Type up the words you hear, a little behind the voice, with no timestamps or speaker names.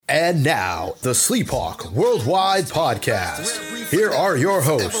And now, the Sleephawk Worldwide Podcast. Here are your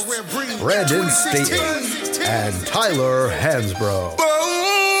hosts, Brandon Staten and Tyler Hansbrough.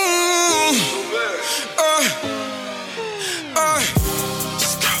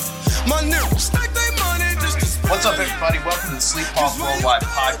 What's up, everybody? Welcome to the Sleephawk Worldwide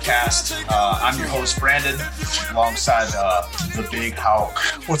Podcast. I'm your host, Brandon, alongside the Big Hawk.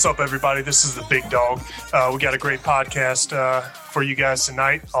 What's up, everybody? This is the Big Dog. We got a great podcast for you guys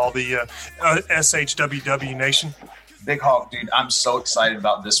tonight, all the SHWW Nation. Big Hawk, dude, I'm so excited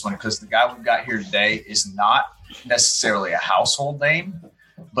about this one because the guy we've got here today is not necessarily a household name,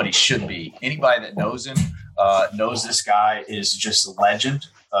 but he should be. Anybody that knows him knows this guy is just a legend.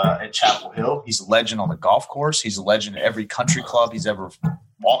 At Chapel Hill. He's a legend on the golf course. He's a legend at every country club he's ever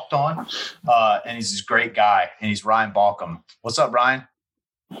walked on. And he's this great guy. And he's Ryan Balcom. What's up, Ryan?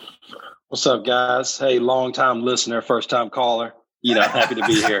 What's up, guys? Hey, long-time listener, first-time caller. Happy to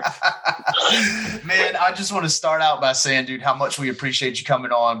be here. Man, I just want to start out by saying, dude, how much we appreciate you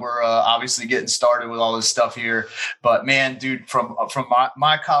coming on. We're obviously getting started with all this stuff here. But, man, dude, from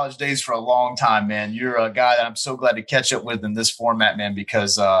my college days for a long time, man, you're a guy that I'm so glad to catch up with in this format, man,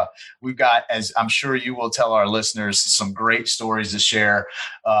 because we've got, as I'm sure you will tell our listeners, some great stories to share.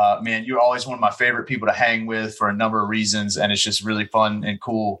 Man, you're always one of my favorite people to hang with for a number of reasons, and it's just really fun and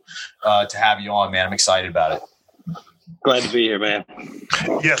cool to have you on, man. I'm excited about it. Glad to be here, man.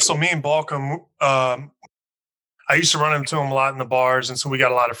 Yeah, so me and Balcom, I used to run into him a lot in the bars, and so we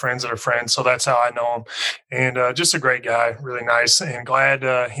got a lot of friends that are friends, so that's how I know him. And just a great guy, really nice, and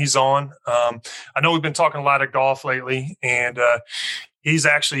glad he's on. I know we've been talking a lot of golf lately, and he's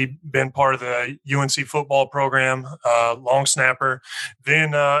actually been part of the UNC football program, long snapper,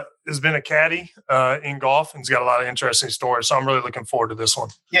 then has been a caddy in golf, and he's got a lot of interesting stories. So I'm really looking forward to this one.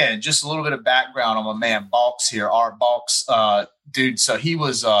 Yeah, and just a little bit of background on my man Balks here. Art Balks, dude, so he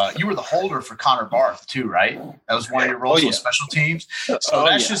was you were the holder for Connor Barth too, right? That was one of your roles on special teams. So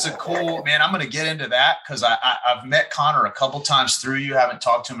that's just a cool, man, I'm going to get into that because I've met Connor a couple times through you. Haven't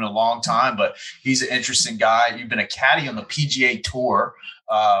talked to him in a long time, but he's an interesting guy. You've been a caddy on the PGA Tour.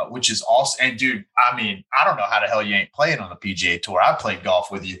 Which is awesome. And dude, I mean, I don't know how the hell you ain't playing on the PGA Tour. I played golf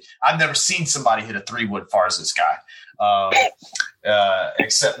with you. I've never seen somebody hit a 3-wood far as this guy.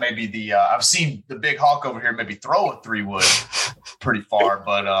 Except maybe I've seen the Big Hawk over here maybe throw a 3-wood pretty far.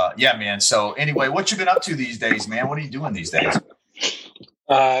 But yeah, man. So anyway, what you been up to these days, man? What are you doing these days?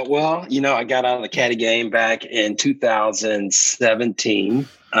 Well, I got out of the caddy game back in 2017.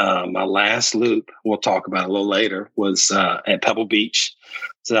 My last loop, we'll talk about a little later, was at Pebble Beach.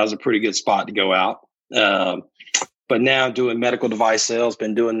 So that was a pretty good spot to go out. But now doing medical device sales,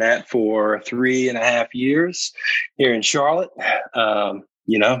 been doing that for 3.5 years here in Charlotte.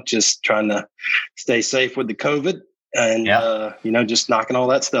 Just trying to stay safe with the COVID and, just knocking all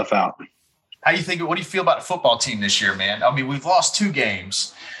that stuff out. What do you feel about the football team this year, man? I mean, we've lost 2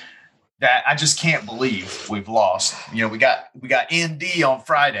 games that I just can't believe we've lost. We got ND on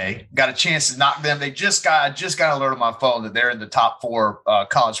Friday, got a chance to knock them. I just got an alert on my phone that they're in the top 4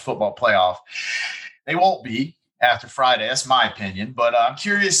 college football playoff. They won't be after Friday. That's my opinion, but I'm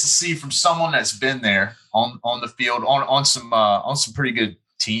curious to see from someone that's been there on the field on some pretty good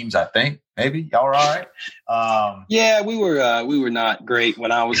teams. I think maybe y'all are all right. Yeah, we were not great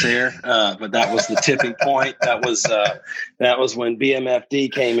when I was there, but that was the tipping point. That was when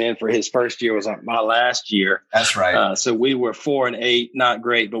BMFD came in for his first year. Was my last year. That's right. So we were 4-8, not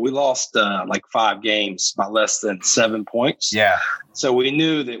great, but we lost like 5 games by less than 7 points. Yeah. So we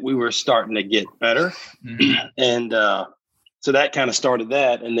knew that we were starting to get better, and so that kind of started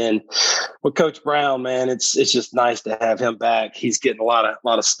that. And then with Coach Brown, man, it's just nice to have him back. He's getting a lot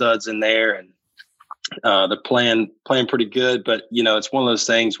of studs in there, and they're playing pretty good. But it's one of those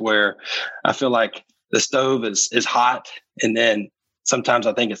things where I feel like the stove is hot, and then sometimes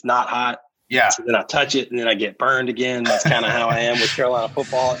I think it's not hot. Yeah. So then I touch it and then I get burned again. That's kind of how I am with Carolina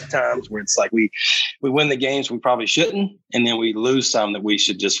football at times, where it's like we win the games we probably shouldn't, and then we lose some that we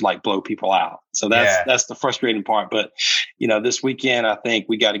should just like blow people out. So that's the frustrating part. But this weekend I think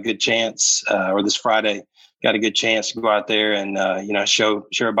we got a good chance, or this Friday got a good chance to go out there and show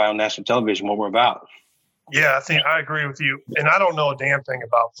everybody on national television what we're about. Yeah, I think I agree with you. And I don't know a damn thing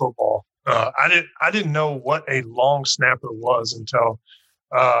about football. I didn't know what a long snapper was until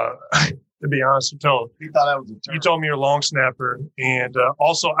to be honest, you thought that was a term. You told me you're a long snapper. And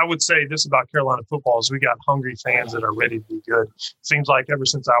also, I would say this about Carolina football is we got hungry fans that are ready to be good. Seems like ever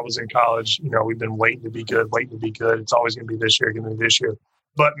since I was in college, we've been waiting to be good. It's always going to be this year, going to be this year.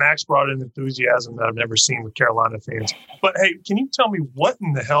 But Max brought an enthusiasm that I've never seen with Carolina fans. But hey, can you tell me what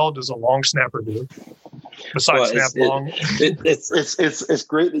in the hell does a long snapper do besides snap long? It's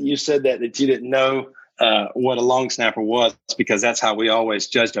great that you said that you didn't know what a long snapper was, because that's how we always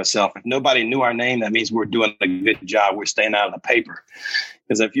judged ourselves. If nobody knew our name, that means we're doing a good job. We're staying out of the paper.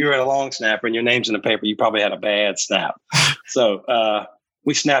 Because if you're a long snapper and your name's in the paper, you probably had a bad snap. So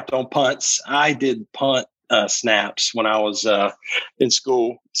we snapped on punts. I did punt snaps when I was in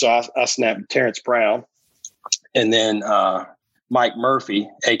school. So I snapped Terrence Brown. And then Mike Murphy,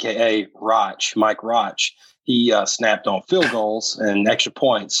 a.k.a. Mike Roch, he snapped on field goals and extra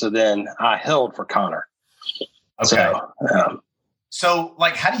points. So then I held for Connor. Okay. So,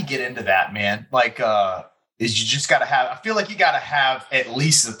 like, how do you get into that, man? Like, is you just got to have – I feel like you got to have at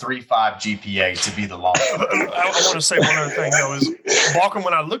least a 3.5 GPA to be the long. I want to say one other thing, though, is, Balkum,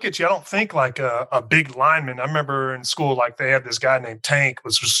 when I look at you, I don't think like a big lineman. I remember in school, like, they had this guy named Tank,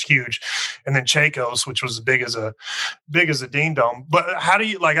 which was huge, and then Chacos, which was as big as a ding dong. But how do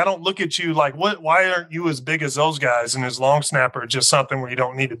you – like, I don't look at you like, why aren't you as big as those guys, and is long snapper just something where you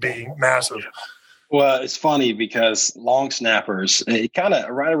don't need to be massive? Well, it's funny because long snappers, it kind of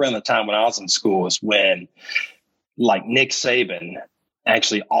right around the time when I was in school is when like Nick Saban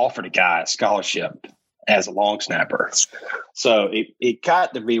actually offered a guy a scholarship as a long snapper. So it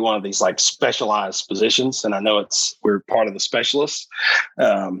got to be one of these like specialized positions. And I know we're part of the specialists,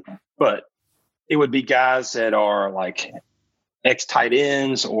 but it would be guys that are like ex-tight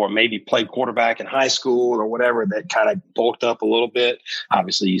ends or maybe played quarterback in high school or whatever that kind of bulked up a little bit.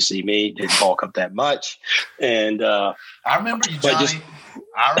 Obviously, you see me, didn't bulk up that much. And I remember you, Johnny.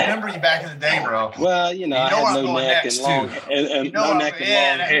 I remember you back in the day, bro. Well, I had no neck and long, and no neck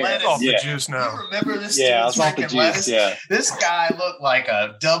and long hair. Off the juice now. You remember this? Yeah, I was off the juice. Lettuce? Yeah, this guy looked like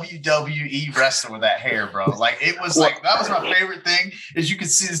a WWE wrestler with that hair, bro. Like it was like that was my favorite thing is you could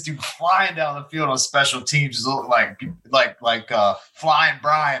see this dude flying down the field on special teams, just look like flying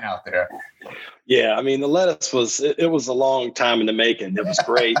Brian out there. Yeah, I mean, the lettuce was a long time in the making. It was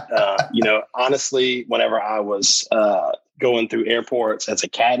great. Honestly, whenever I was going through airports as a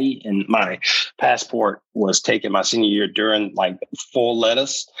caddy and my passport was taken my senior year during like full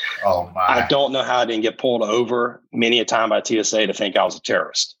lettuce. Oh my. I don't know how I didn't get pulled over many a time by TSA to think I was a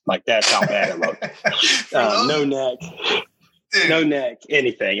terrorist. Like that's how bad it looked. No neck. Dude. No neck,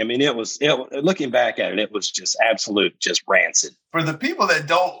 anything. I mean, it was looking back at it, it was just absolute, just rancid. For the people that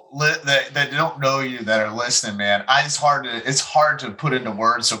don't know you that are listening, man, it's hard to put into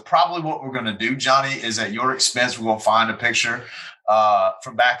words. So probably what we're going to do, Johnny, is at your expense, we're going to find a picture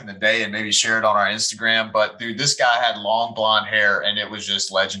from back in the day and maybe share it on our Instagram. But dude, this guy had long blonde hair and it was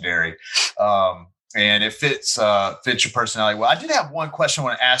just legendary. And it fits your personality well. I did have one question I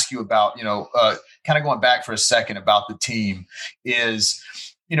want to ask you about, kind of going back for a second about the team is,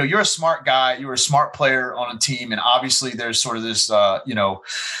 you're a smart guy, you're a smart player on a team. And obviously there's sort of this, there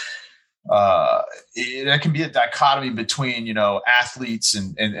can be a dichotomy between, athletes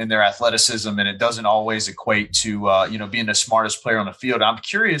and their athleticism. And it doesn't always equate to, being the smartest player on the field. I'm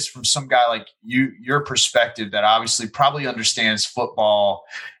curious from some guy like you, your perspective that obviously probably understands football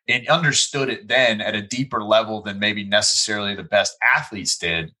and understood it then at a deeper level than maybe necessarily the best athletes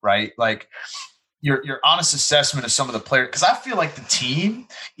did, right? Like your honest assessment of some of the players, because I feel like the team,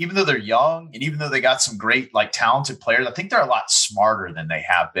 even though they're young and even though they got some great, like talented players, I think they're a lot smarter than they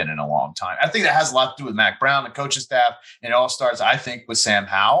have been in a long time. I think that has a lot to do with Mack Brown, the coaching staff, and it all starts, I think, with Sam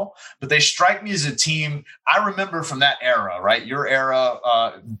Howell. But they strike me as a team I remember from that era, right? Your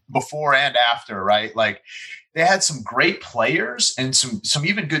era before and after, right? Like, they had some great players and some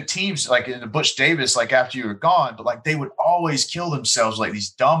even good teams, like in the Butch Davis, like after you were gone, but like they would always kill themselves, like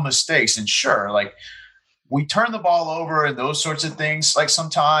these dumb mistakes. And sure, like we turn the ball over and those sorts of things, like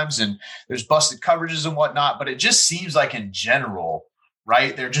sometimes, and there's busted coverages and whatnot, but it just seems like in general,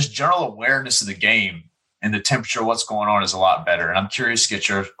 right? They're just general awareness of the game and the temperature of what's going on is a lot better. And I'm curious to get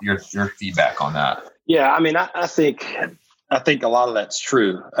your feedback on that. Yeah. I mean, I think a lot of that's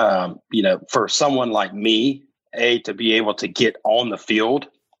true. For someone like me, to be able to get on the field.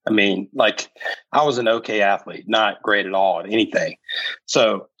 I mean, like I was an okay athlete, not great at all at anything.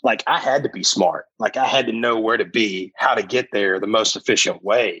 So like I had to be smart. Like I had to know where to be, how to get there the most efficient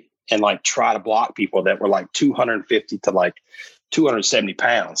way and like try to block people that were like 250 to like 270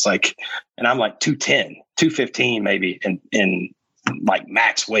 pounds. Like, and I'm like 210, 215 maybe in like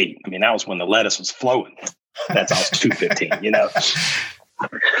max weight. I mean, that was when the lettuce was flowing. I was 215,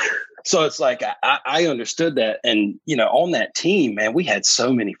 So it's like, I understood that. And, on that team, man, we had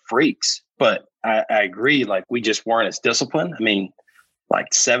so many freaks, but I agree. Like we just weren't as disciplined. I mean,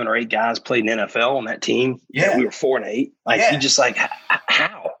 like 7 or 8 guys played in NFL on that team. Yeah. We were 4 and 8. Like you just like, how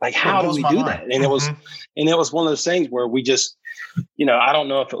Like, how do we do that? And it was one of those things where we just, I don't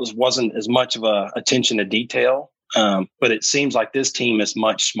know if it wasn't as much of a attention to detail, but it seems like this team is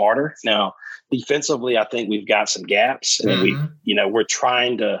much smarter now. Defensively, I think we've got some gaps, and we're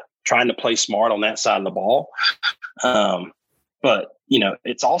trying to play smart on that side of the ball. But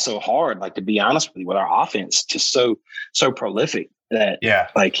it's also hard, like, to be honest with you, with our offense, just so prolific that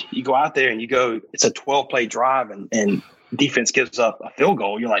like you go out there and it's a 12-play drive and defense gives up a field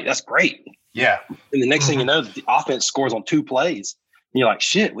goal. You're like, that's great. Yeah. And the next thing you know, the offense scores on 2 plays. And you're like,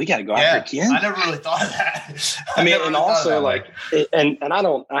 shit, we got to go out there again. I never really thought of that. I mean, and also like, and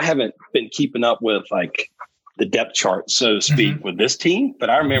I haven't been keeping up with like the depth chart, so to speak, with this team. But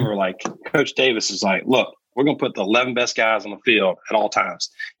I remember like Coach Davis is like, look, we're going to put the 11 best guys on the field at all times.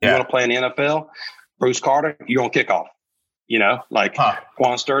 You want to play in the NFL? Bruce Carter, you're on kickoff. Like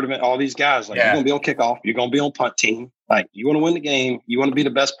Quan Sturdivant, all these guys, like you're going to be on kickoff. You're going to be on punt team. Like you want to win the game. You want to be the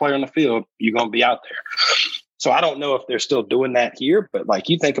best player on the field. You're going to be out there. So I don't know if they're still doing that here, but like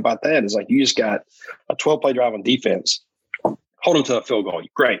you think about that, it's like you just got a 12-play drive on defense, hold them to a field goal.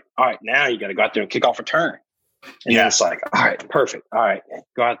 Great. All right, now you got to go out there and kick off return. And then it's like, all right, perfect. All right,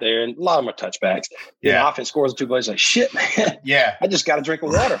 go out there. And a lot of them are touchbacks. The offense scores 2 plays. Like, shit, man. Yeah. I just got to drink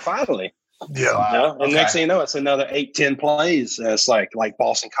water finally. Yeah. Wow. And next thing you know, it's another 8-10 plays. And it's like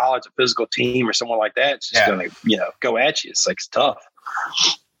Boston College, a physical team or someone like that. It's just going to, go at you. It's like, it's tough.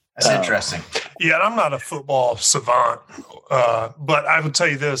 That's interesting. Yeah, and I'm not a football savant, but I would tell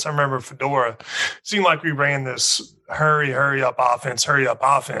you this. I remember Fedora. It seemed like we ran this hurry up offense.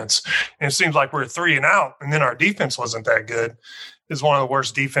 And it seems like we're 3 and out, and then our defense wasn't that good. It's one of the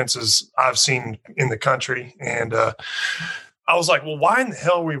worst defenses I've seen in the country. And I was like, well, why in the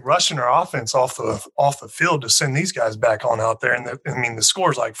hell are we rushing our offense off the field to send these guys back on out there? And the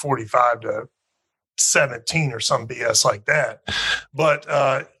score's like 45-17 or some BS like that. But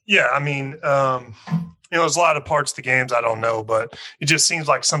there's a lot of parts of the games I don't know, but it just seems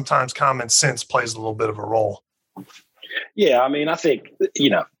like sometimes common sense plays a little bit of a role. Yeah, I mean, I think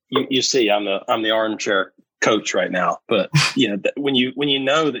you see, I'm the armchair coach right now, but when you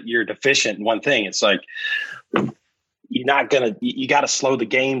know that you're deficient in one thing, it's like you got to slow the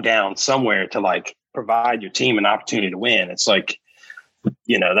game down somewhere to like provide your team an opportunity to win. It's like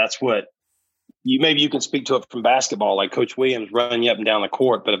that's what. Maybe you can speak to it from basketball, like Coach Williams running you up and down the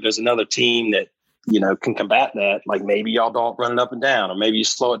court. But if there's another team that, can combat that, like maybe y'all don't run it up and down, or maybe you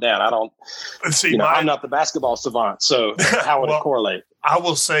slow it down. I don't see. I'm not the basketball savant, so how would it correlate? I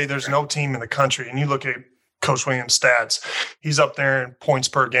will say there's no team in the country, and you look at Coach Williams' stats, he's up there in points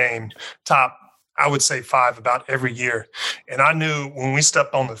per game, top, I would say 5 about every year. And I knew when we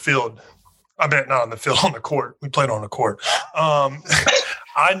stepped on the field, I bet not on the field, on the court. We played on the court.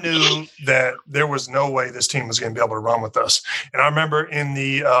 I knew that there was no way this team was going to be able to run with us. And I remember in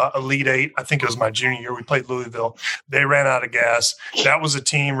the Elite Eight, I think it was my junior year, we played Louisville. They ran out of gas. That was a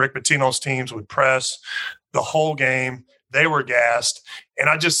team, Rick Pitino's teams would press the whole game. They were gassed. And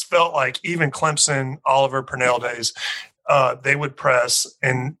I just felt like even Clemson, Oliver Purnell days, they would press.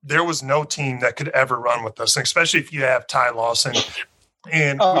 And there was no team that could ever run with us, and especially if you have Ty Lawson.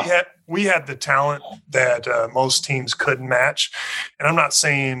 And we had the talent that most teams couldn't match. And I'm not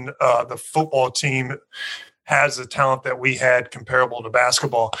saying the football team has the talent that we had comparable to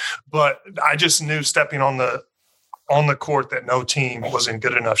basketball, but I just knew stepping on the court that no team was in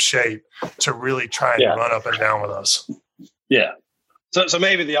good enough shape to really try and run up and down with us. Yeah. So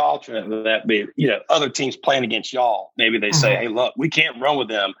maybe the alternate would that be, other teams playing against y'all. Maybe they say, hey, look, we can't run with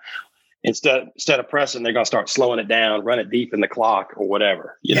them. Instead of pressing, they're going to start slowing it down, run it deep in the clock or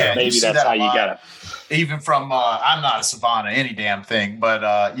whatever. Maybe that's how you got to. Even from, I'm not a savant of any damn thing,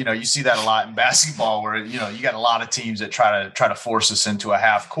 but you see that a lot in basketball where you got a lot of teams that try to force us into a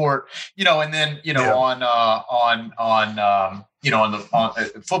half court, and then on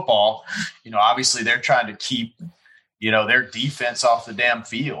football, obviously they're trying to keep their defense off the damn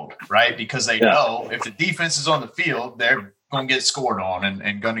field, right? Because they know if the defense is on the field, they're going to get scored on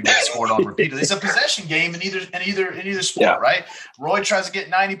and going to get scored on repeatedly. It's a possession game in either sport, right? Roy tries to get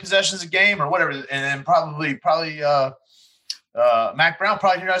 90 possessions a game or whatever, and then probably Mac Brown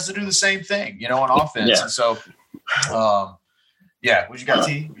probably tries to do the same thing, on offense. Yeah. And so, what you got,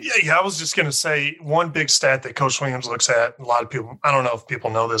 T? Yeah, I was just going to say one big stat that Coach Williams looks at, a lot of people, I don't know if people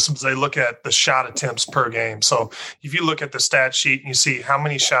know this, is they look at the shot attempts per game. So if you look at the stat sheet and you see how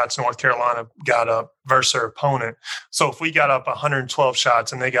many shots North Carolina got up versus their opponent. So if we got up 112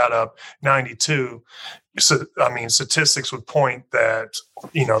 shots and they got up 92, so, statistics would point that,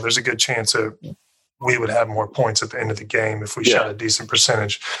 there's a good chance of we would have more points at the end of the game if we shot a decent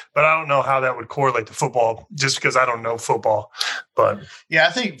percentage. But I don't know how that would correlate to football just because I don't know football. But yeah,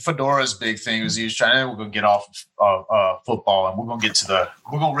 I think Fedora's big thing was he was trying, we're going to get off football and we're going to get to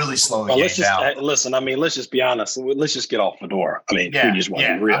we're going to really slow the game down. Listen, I mean, let's just be honest. Let's just get off Fedora. I mean, we just want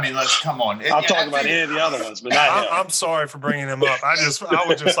to be real. I mean, come on. I'm talking about any of the other ones, but not him. I'm sorry for bringing him up. I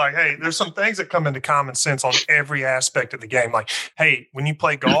was just like, hey, there's some things that come into common sense on every aspect of the game. Like, hey, when you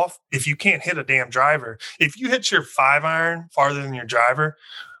play golf, if you can't hit a damn driver, if you hit your 5-iron farther than your driver,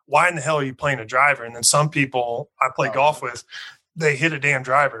 why in the hell are you playing a driver? And then some people I play golf with, they hit a damn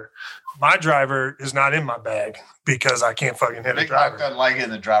driver. My driver is not in my bag because I can't fucking hit a driver. Doesn't like hitting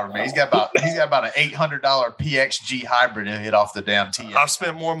the driver, man. He's got about an $800 PXG hybrid to hit off the damn tee. I've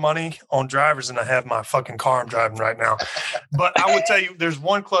spent more money on drivers than I have my fucking car I'm driving right now. But I would tell you, there's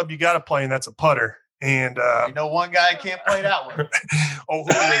one club you got to play, and that's a putter. And one guy can't play that one.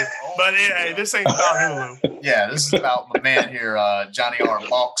 Hulu. But hey, this ain't about Hulu. Yeah, this is about my man here, Johnny R.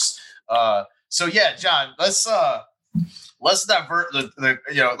 Balks. So yeah, John, let's divert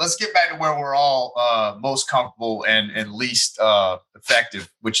let's get back to where we're all most comfortable and least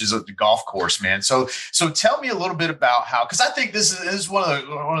effective, which is the golf course, man. So tell me a little bit about how, because I think this is one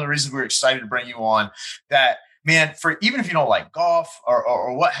of the reasons we're excited to bring you on. That, man, for even if you don't like golf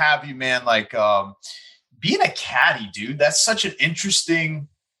or what have you, man, like being a caddy, dude, that's such an interesting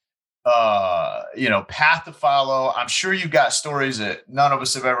path to follow. I'm sure you got stories that none of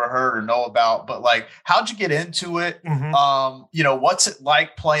us have ever heard or know about, but like, how'd you get into it? Mm-hmm. What's it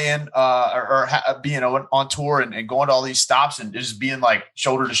like playing being on tour and going to all these stops and just being like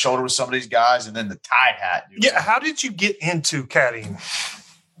shoulder to shoulder with some of these guys, and then the Tide hat, dude. Yeah. How did you get into caddying?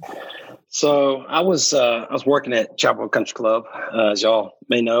 So I was working at Chapel Country Club, as y'all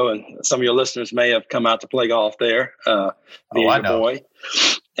may know, and some of your listeners may have come out to play golf there. I know. Boy.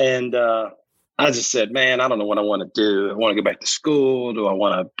 And I just said, man, I don't know what I want to do. I want to go back to school. Do I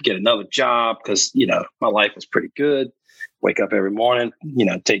want to get another job? Because, my life was pretty good. Wake up every morning,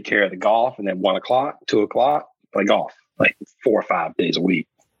 take care of the golf, and then 1 o'clock, 2 o'clock, play golf, like 4 or 5 days a week.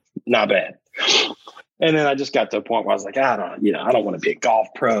 Not bad. And then I just got to a point where I was like, I don't want to be a golf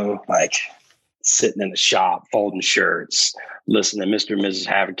pro, like sitting in the shop, folding shirts, listening to Mr. and Mrs.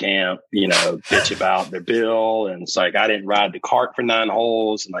 Haverkamp, bitch about their bill. And it's like, I didn't ride the cart for 9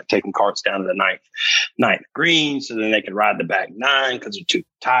 holes and like taking carts down to the ninth green so then they could ride the back 9 because they're too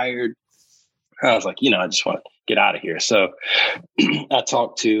tired. I was like, I just want to get out of here. So I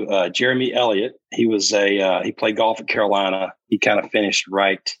talked to Jeremy Elliott. He was he played golf at Carolina. He kind of finished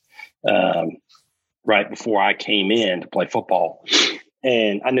right before I came in to play football.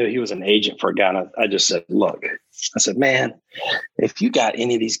 And I knew he was an agent for a guy. And I just said, look, I said, man, if you got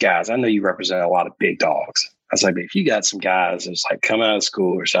any of these guys, I know you represent a lot of big dogs. I was like, if you got some guys that's like coming out of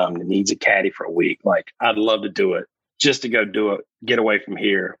school or something that needs a caddy for a week, like I'd love to do it just to go do it, get away from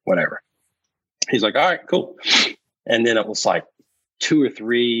here, whatever. He's like, all right, cool. And then it was like 2 or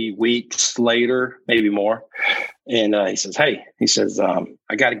 3 weeks later, maybe more. And he says,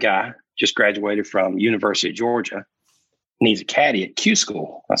 I got a guy just graduated from University of Georgia, needs a caddy at Q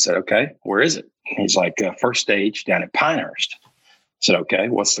School. I said, okay, where is it? And he's like, first stage down at Pinehurst. I said, okay,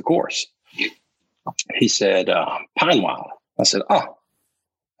 what's the course? He said, Pinewild. I said, oh.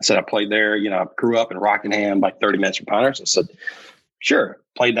 I said, I played there. I grew up in Rockingham, like 30 minutes from Pinehurst. I said, sure.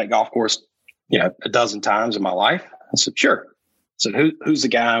 Played that golf course, a dozen times in my life. I said, sure. I said, who's the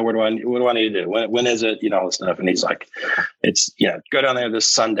guy? What do I need to do? When is it? All this stuff. And he's like, it's, go down there this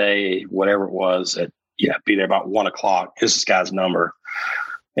Sunday, whatever it was, be there about 1 o'clock. Here's this guy's number.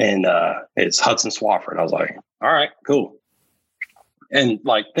 And it's Hudson Swafford. I was like, all right, cool. And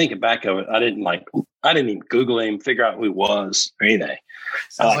like thinking back of it, I didn't even Google him, figure out who he was or anything.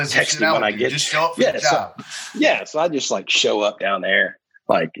 I like text him when I get. Just show up for the job. So I just like show up down there.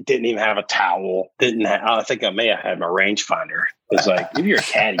 Like didn't even have a towel. I think I may have had my rangefinder. It's like if you're a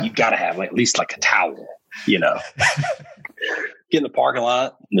caddy, you got to have at least like a towel. Get in the parking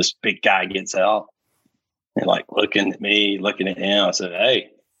lot, and this big guy gets out and like looking at me, looking at him. I said,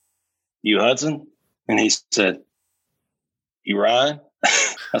 "Hey, you Hudson?" And he said, "You Ryan?"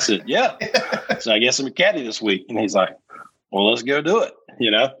 I said, "Yeah." So I guess I'm a caddy this week. And he's like, "Well, let's go do it."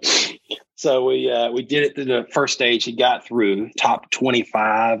 So we did it through the first stage. He got through top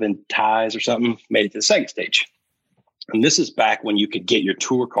 25 in ties or something, made it to the second stage. And this is back when you could get your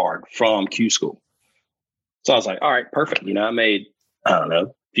tour card from Q School. So I was like, all right, perfect. I made, I don't know,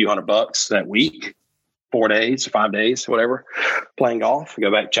 a few $100 that week, 4 days, 5 days, whatever, playing golf. I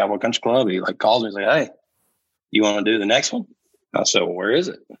go back to Chapel Country Club. He like calls me. He's like, "Hey, you want to do the next one?" I said, "Well, where is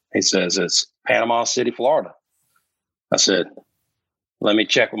it?" He says, "It's Panama City, Florida." I said, "Let me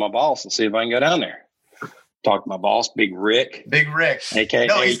check with my boss and see if I can go down there." talked to my boss, Big Rick,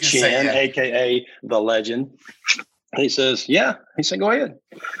 aka Chin, aka the legend. He says, yeah. He said, go ahead.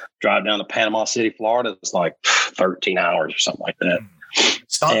 Drive down to Panama City, Florida. It's like 13 hours or something like that.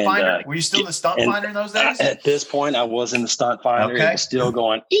 Stunt finder? Were you still the stunt finder in those days? At this point, I was in the stunt finder. Okay. It was still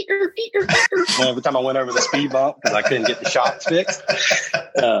going, eager. Every time I went over the speed bump because I couldn't get the shocks fixed.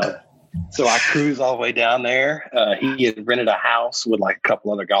 So I cruised all the way down there. He had rented a house with like a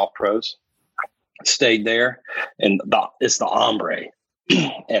couple other golf pros. Stayed there, and it's the Hombre.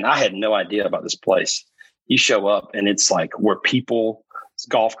 And I had no idea about this place. You show up, and it's like where people's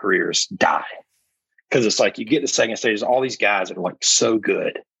golf careers die. Because it's like you get to second stage, there's all these guys that are like so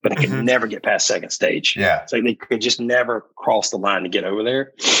good, but they can never get past second stage. Yeah. So they could just never cross the line to get over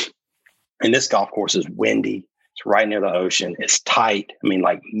there. And this golf course is windy. It's right near the ocean. It's tight. I mean,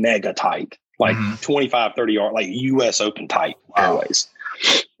 like mega tight, like 25, 30 yard, like US Open tight fairways.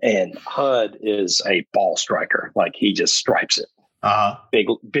 And HUD is a ball striker. Like he just stripes it.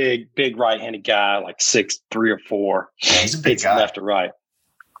 Big right-handed guy, like 6'3" or 4. Yeah, he's a big guy. Left to right.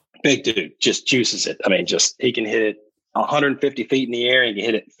 Big dude, just juices it. I mean, he can hit it 150 feet in the air and he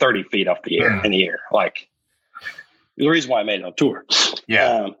can hit it 30 feet off the air in the air. Like the reason why I made it on tour.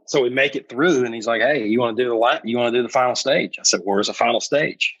 Yeah. So we make it through, and he's like, "Hey, you want to do the final stage?" I said, "Where's the final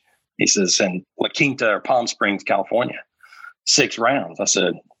stage?" He says, "In La Quinta or Palm Springs, California. 6 rounds." I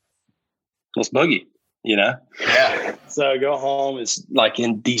said, "Let's boogie." Yeah. So I go home. It's like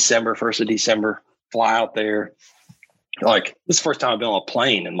in December, 1st of December, fly out there. Like this is the first time I've been on a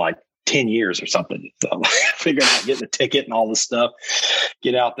plane in like 10 years or something. So I'm figuring out getting the ticket and all this stuff.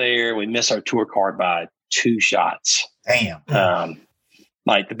 Get out there. We miss our tour card by 2 shots. Damn.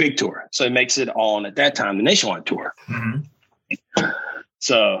 Like the big tour. So it makes it on at that time, the Nationwide tour.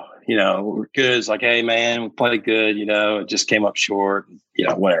 So, we're good. It's like, hey man, we played good. It just came up short,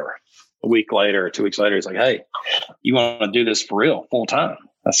 whatever. A week later or 2 weeks later, he's like, hey, you want to do this for real full time?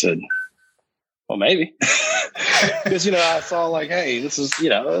 I said, well, maybe. Because, I saw like, hey, this is,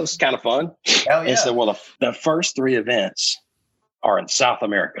 it's kind of fun. Hell yeah. And said, well, the first 3 events are in South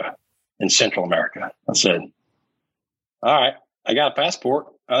America and Central America. I said, all right, I got a passport.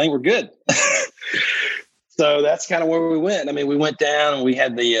 I think we're good. So that's kind of where we went. I mean, we went down and we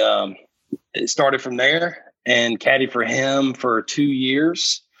had it started from there and caddied for him for 2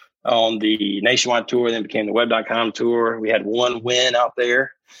 years on the Nationwide tour, then became the Web.com tour. We had 1 win out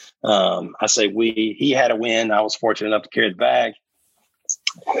there. I say he had a win. I was fortunate enough to carry the bag,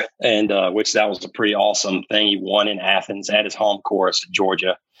 and which that was a pretty awesome thing. He won in Athens at his home course,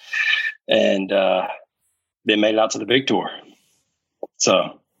 Georgia, and then made it out to the big tour.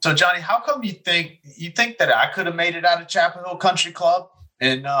 So Johnny, how come you think that I could have made it out of Chapel Hill Country Club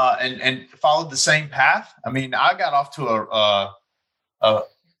and followed the same path? I mean, I got off to a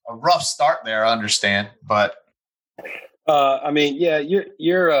rough start there, I understand, but I mean, yeah,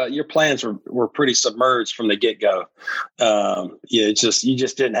 your plans were pretty submerged from the get go. You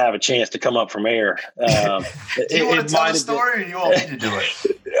just didn't have a chance to come up from air. Do you want to tell the story, or you want me to do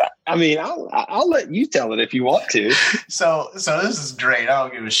it? I mean, I'll let you tell it if you want to. So this is great. I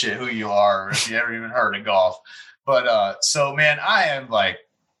don't give a shit who you are or if you ever even heard of golf. But so man, I am like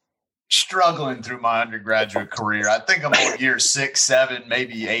struggling through my undergraduate career. I think I'm on year 6, 7,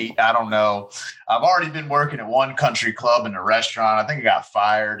 maybe 8. I don't know. I've already been working at one country club in a restaurant. I think I got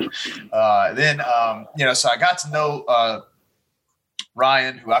fired. Then so I got to know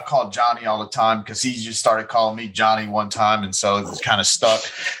Ryan, who I called Johnny all the time because he just started calling me Johnny one time. And so it was kind of stuck.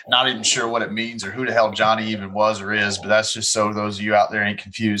 Not even sure what it means or who the hell Johnny even was or is, but that's just so those of you out there ain't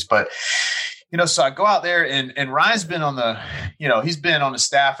confused. But so I go out there and Ryan's been he's been on the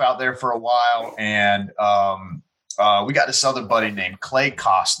staff out there for a while. And we got this other buddy named Clay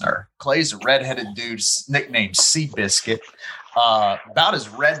Costner. Clay's a redheaded dude, nicknamed Seabiscuit. About as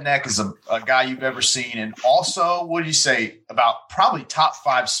redneck as a guy you've ever seen. And also, what do you say, about probably top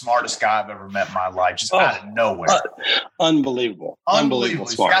 5 smartest guy I've ever met in my life, just out of nowhere. Unbelievable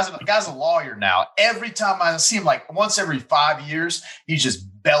smart. Guy's a lawyer now. Every time I see him, like once every 5 years, he's just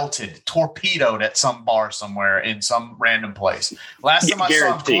belted, torpedoed at some bar somewhere in some random place. Last time I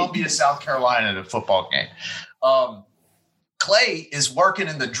saw him, Columbia, South Carolina at a football game. Clay is working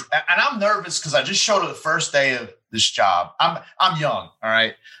in and I'm nervous because I just showed up the first day of this job. I'm young, all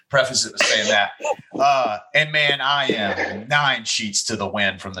right. Preface it with saying that. And man, I am 9 sheets to the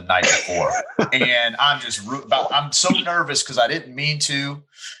wind from the night before, and I'm so nervous because I didn't mean to.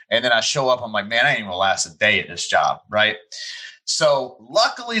 And then I show up, I'm like, man, I ain't gonna last a day at this job, right? So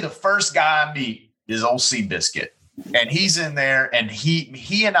luckily, the first guy I meet is old Seabiscuit, and he's in there, and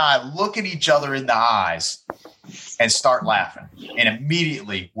he and I look at each other in the eyes. and start laughing. And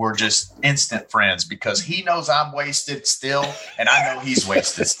immediately we're just instant friends because he knows I'm wasted still, and I know he's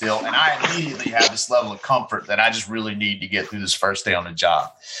wasted still. And I immediately have this level of comfort that I just really need to get through this first day on the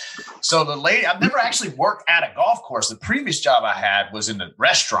job. So the lady, I've never actually worked at a golf course. The previous job I had was in the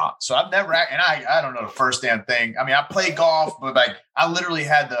restaurant. So I've never, and I don't know the first damn thing. I mean, I play golf, but like I literally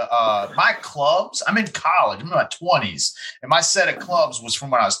had my clubs. I'm in college. I'm in my 20s. And my set of clubs was from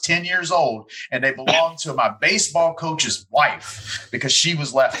when I was 10 years old. And they belonged to my baseball coach's wife because she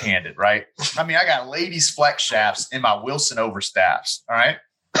was left-handed, right? I mean, I got ladies flex shafts in my Wilson overstaffs. All right.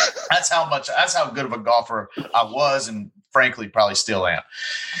 That's how good of a golfer I was. And frankly, probably still am.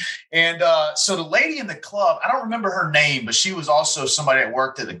 And so the lady in the club, I don't remember her name, but she was also somebody that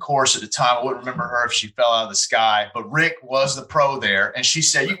worked at the course at the time. I wouldn't remember her if she fell out of the sky, but Rick was the pro there. And she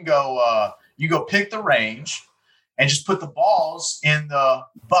said, you go pick the range and just put the balls in the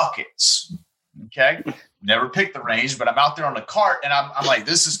buckets. Okay. Never picked the range, but I'm out there on the cart and I'm like,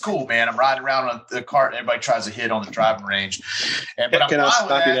 this is cool, man. I'm riding around on the cart. Everybody tries to hit on the driving range. But Can I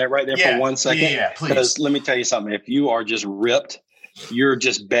stop you there right there for 1 second? Yeah, please. Because let me tell you something. If you are just ripped, you're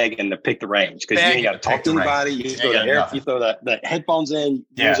just begging to pick the range because you ain't got to talk to anybody. You throw the headphones in,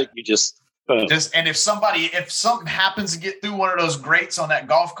 music, you just boom. And if something happens to get through one of those grates on that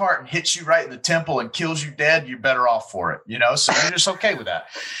golf cart and hits you right in the temple and kills you dead, you're better off for it, so you're just okay with that.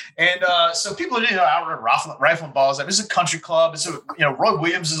 And so people out rifling balls. It's a country club. It's Roy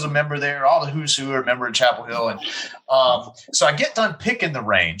Williams is a member there. All the who's who are a member of Chapel Hill. And so I get done picking the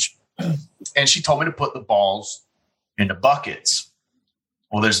range and she told me to put the balls in the buckets.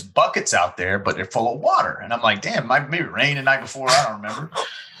 Well, there's buckets out there, but they're full of water. And I'm like, damn, maybe it rained the night before. I don't remember.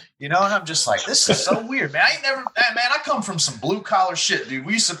 And I'm just like, this is so weird, man. I come from some blue collar shit, dude.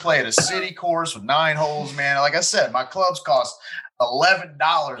 We used to play at a city course with 9 holes, man. Like I said, my clubs cost $11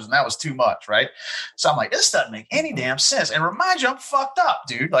 and that was too much, right? So I'm like, this doesn't make any damn sense. And remind you, I'm fucked up,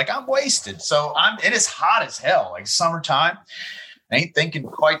 dude. Like I'm wasted. So it is hot as hell, like summertime. I ain't thinking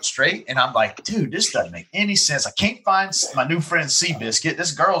quite straight. And I'm like, dude, this doesn't make any sense. I can't find my new friend Seabiscuit.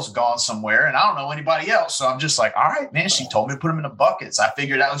 This girl's gone somewhere and I don't know anybody else. So I'm just like, all right, man, she told me to put them in the buckets. I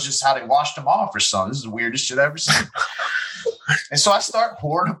figured that was just how they washed them off or something. This is the weirdest shit I've ever seen. And so I start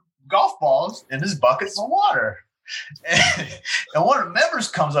pouring golf balls in this buckets of water. And one of the members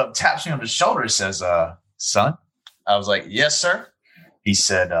comes up, taps me on the shoulder and says, son, I was like, yes, sir. He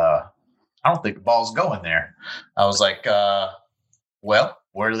said, I don't think the ball's going there. I was like, well,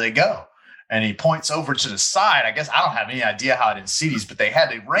 where do they go? And he points over to the side. I guess I don't have any idea how I didn't see these, but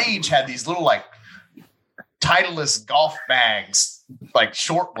the range had these little like Titleist golf bags, like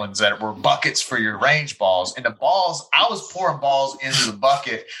short ones that were buckets for your range balls. And the balls, I was pouring balls into the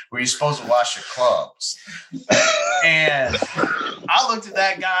bucket where you're supposed to wash your clubs. And I looked at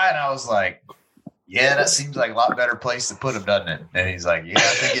that guy and I was like, yeah, that seems like a lot better place to put him, doesn't it? And he's like, yeah, I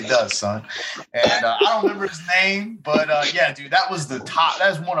think it does, son. And I don't remember his name, but yeah, dude, that was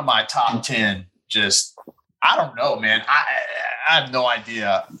one of my top 10. Just, I don't know, man. I have no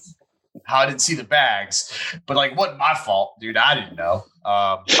idea how I didn't see the bags, but like, it wasn't my fault, dude. I didn't know.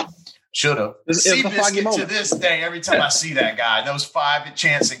 Should have. Seabiscuit to this day, every time I see that guy, those 5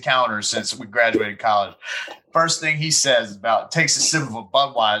 chance encounters since we graduated college, first thing he says takes a sip of a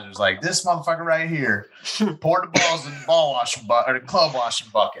Budweiser is like, this motherfucker right here poured the balls in the ball washing bucket or the club washing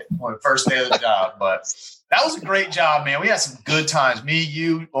bucket on the first day of the job. But that was a great job, man. We had some good times. Me,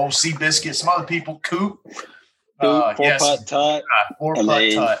 you, old Seabiscuit, some other people, Coop. Four-putt Tut.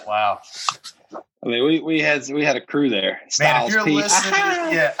 Four-putt Tut. Wow. I mean, we had a crew there. Man, if you're listening,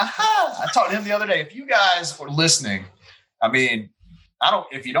 I talked to him the other day. If you guys were listening, I mean,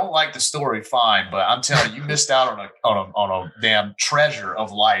 if you don't like the story, fine. But I'm telling you, you missed out on a damn treasure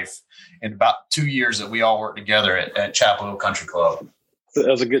of life in about 2 years that we all worked together at Chapel Hill Country Club. That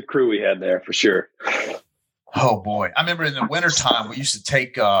was a good crew we had there for sure. Oh boy. I remember in the wintertime, we used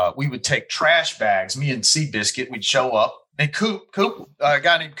to we would take trash bags, me and Seabiscuit, we'd show up. And Coop, a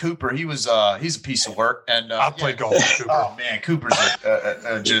guy named Cooper, he's a piece of work. And I played golf with Cooper. Oh man, Cooper's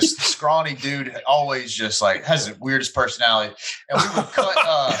a just scrawny dude, always just like has the weirdest personality. And we would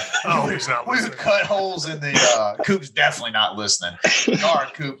cut we would cut holes in the Coop's definitely not listening. All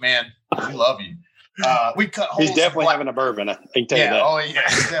right, Coop, man, we love you. We cut holes. He's definitely having a bourbon. I can tell you that. Oh yeah,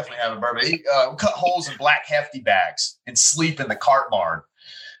 he's definitely having a bourbon. We cut holes in black hefty bags and sleep in the cart barn.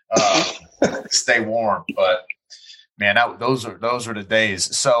 Stay warm, but. Man, those are the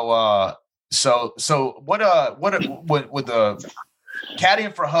days. So what with the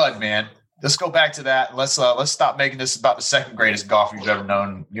caddying for HUD, man? Let's go back to that. Let's stop making this about the second greatest golfer you've ever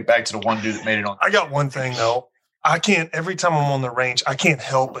known. Get back to the one dude that made it on. I got one thing though. I can't. Every time I'm on the range, I can't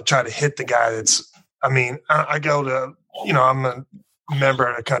help but try to hit the guy that's I mean, I go to, I'm a member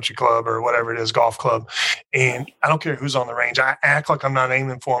at a country club or whatever it is, golf club, and I don't care who's on the range. I act like I'm not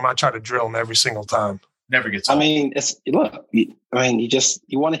aiming for them. I try to drill them every single time. Never gets old. I mean, you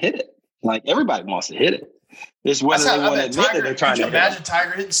want to hit it. Like everybody wants to hit it. It's whether they want to admit that they're trying to hit it. Imagine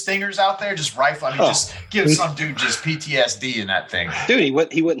Tiger hitting stingers out there, just rifle. I mean, just give some dude just PTSD in that thing. Dude,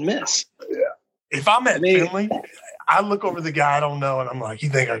 he wouldn't miss. Yeah. If I'm at Finley, I look over the guy I don't know, and I'm like, you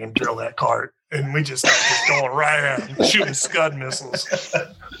think I can drill that cart? And we just start going right at him, shooting scud missiles.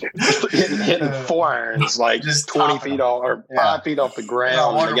 hitting 4 irons like just 20 feet off or 5 feet off the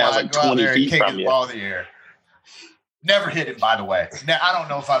ground. And the guy's like 20 feet from you. Ball in the air. Never hit it, by the way. Now, I don't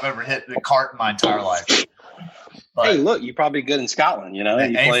know if I've ever hit the cart in my entire life. But hey, look, you're probably good in Scotland. You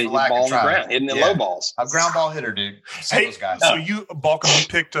play ball on the ground, hitting the low balls. I'm a ground ball hitter, dude. Hey, those guys. So Balcom,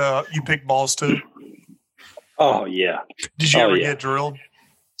 you picked balls too? Oh yeah. Did you ever get drilled?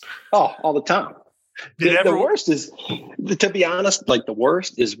 Oh, all the time. The worst is, to be honest, like the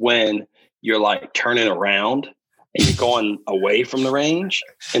worst is when you're like turning around and you're going away from the range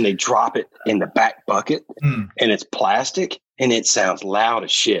and they drop it in the back bucket and it's plastic and it sounds loud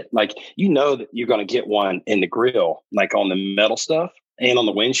as shit. Like, that you're going to get one in the grill, like on the metal stuff and on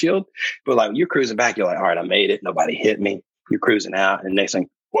the windshield. But like you're cruising back, you're like, all right, I made it. Nobody hit me. You're cruising out and next thing,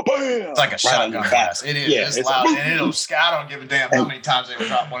 it's like a shotgun blast. It is. Yeah, it's loud, and it'll. I don't give a damn how many times they would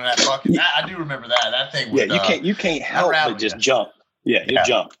drop one in that bucket. I do remember that. That thing. Would, you can't help but just jump. Yeah, you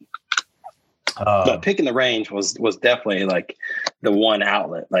jump. But picking the range was definitely like the one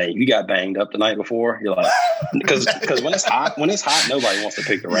outlet. Like you got banged up the night before, you're like, because when it's hot, nobody wants to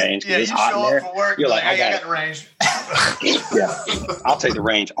pick the range. Yeah, it's you hot show in there. up for work. You're like, I got the range. Yeah, I'll take the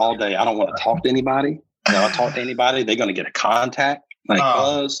range all day. I don't want to talk to anybody. I talk to anybody, they're going to get a contact. Like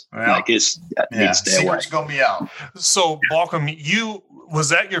buzz, like it's stay away. Secret's gonna be out. So, Balcom, was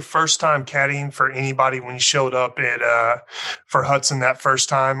that your first time caddying for anybody when you showed up at for Hudson that first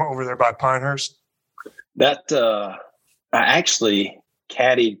time over there by Pinehurst? That I actually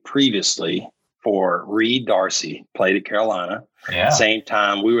caddied previously for Reed Darcy, played at Carolina. Yeah, same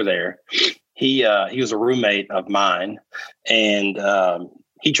time we were there. He was a roommate of mine, and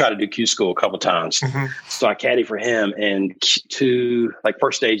he tried to do Q school a couple of times. Mm-hmm. So I caddied for him in like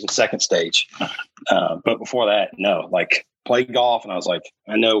first stage and second stage. But before that, no, like played golf. And I was like,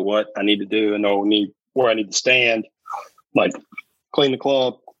 I know what I need to do. I know where I need to stand, like clean the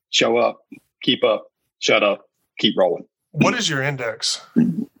club, show up, keep up, shut up, keep rolling. What is your index?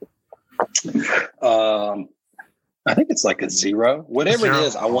 I think it's like a 0, whatever it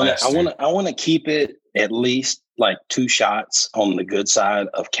is. I want to keep it at least like 2 shots on the good side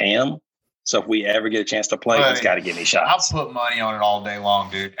of Cam. So if we ever get a chance to play, it's got to give me shots. I'll put money on it all day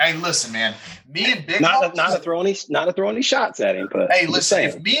long, dude. Hey, listen, man. Me and Big Hawk not to throw any shots at him, but hey, listen.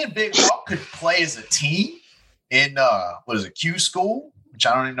 If me and Big Hawk could play as a team in Q school, which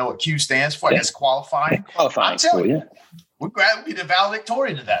I don't even know what Q stands for. I guess qualifying. Qualifying school, yeah. We'd be the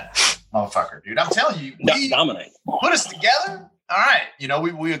valedictorian to that motherfucker, dude. I'm telling you, we dominate. Put us together. All right,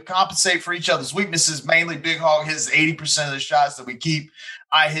 we would compensate for each other's weaknesses. Mainly, Big Hog hits 80% of the shots that we keep.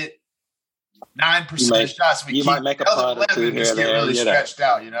 I hit 9% of the shots we keep. You might make a putt or two here. Get really stretched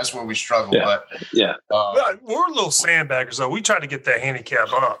out. That's where we struggle. Yeah. But we're little sandbaggers, though. We try to get that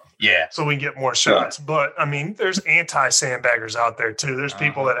handicap up. Yeah, so we can get more shots. Yeah. But I mean, there's anti-sandbaggers out there too. There's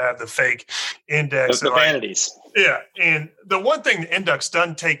people that have the fake index. The vanities. Yeah, and the one thing the index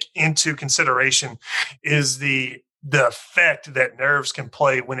doesn't take into consideration is the effect that nerves can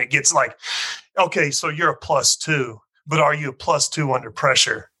play when it gets like, okay, so you're a +2, but are you a +2 under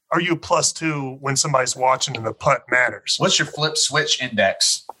pressure? Are you a +2 when somebody's watching and the putt matters? What's your flip switch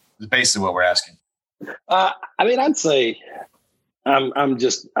index? Is basically what we're asking. I mean, I'd say I'm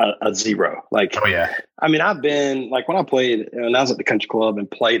just a 0. Like, oh yeah. I mean, I've been like when I was at the country club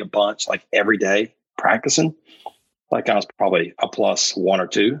and played a bunch, like every day practicing. Like I was probably a +1 or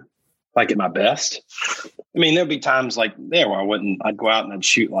 2, like at my best. I mean, there'd be times like there where I'd go out and I'd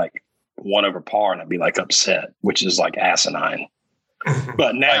shoot like 1 over par and I'd be like upset, which is like asinine.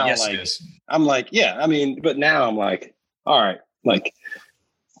 But now I'm like, yeah, I mean, but now I'm like, all right, like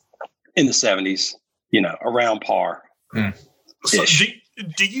in the 70s, around par. So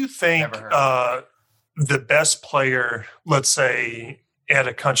do you think the best player, let's say at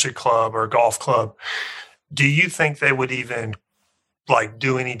a country club or a golf club, do you think they would even like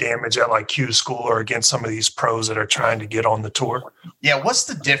do any damage at like Q school or against some of these pros that are trying to get on the tour? Yeah. What's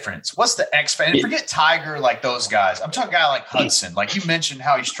the difference? What's the X factor? Forget Tiger, like those guys. I'm talking a guy like Hudson. Like you mentioned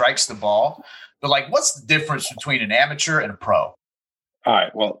how he strikes the ball, but like what's the difference between an amateur and a pro? All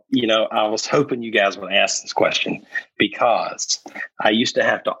right. Well, I was hoping you guys would ask this question because I used to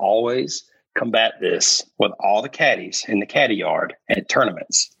have to always combat this with all the caddies in the caddy yard at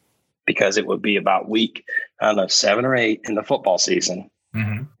tournaments, because it would be about week, 7 or 8 in the football season.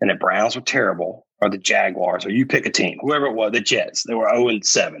 Mm-hmm. And the Browns were terrible, or the Jaguars, or you pick a team, whoever it was, the Jets, they were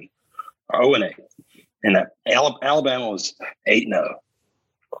 0-7 or 0-8. And that Alabama was 8-0.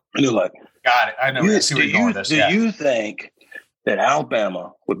 And you're like, got it. I know. I see where you're going with this. Do you think that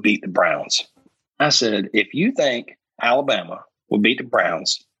Alabama would beat the Browns? I said, if you think Alabama would beat the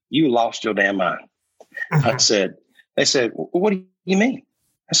Browns, you lost your damn mind. Mm-hmm. They said, well, what do you mean?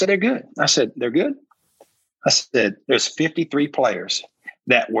 I said, they're good. I said, they're good. I said, there's 53 players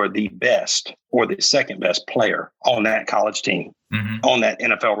that were the best or the second best player on that college team, on that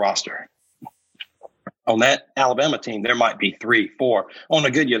NFL roster. On that Alabama team, there might be 3, 4. On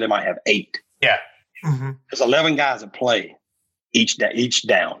a good year, they might have 8. Yeah. Mm-hmm. There's 11 guys that play each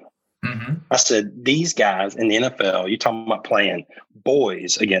down. Mm-hmm. I said, these guys in the NFL, you're talking about playing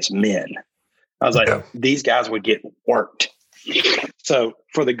boys against men. I was like, these guys would get worked. So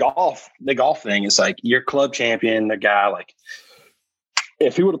for the golf thing, it's like your club champion, the guy, like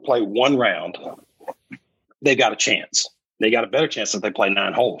if he were to play one round, they got a chance. They got a better chance if they play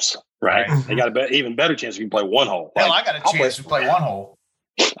 9 holes, right? Mm-hmm. They got even better chance if you play 1 hole. Hell, I got a chance to play 1 hole.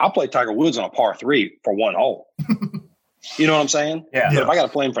 I'll play Tiger Woods on a par 3 for 1 hole. You know what I'm saying? Yeah. But if I got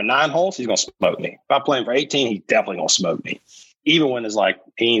to play him for 9 holes, he's going to smoke me. If I play him for 18, he's definitely going to smoke me. Even when it's like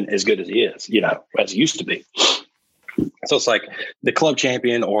he ain't as good as he is, as he used to be. So it's like the club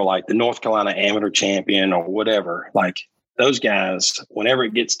champion or like the North Carolina amateur champion or whatever, like those guys, whenever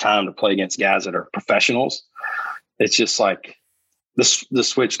it gets time to play against guys that are professionals, it's just like the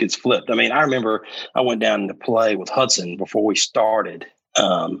switch gets flipped. I mean, I remember I went down to play with Hudson before we started,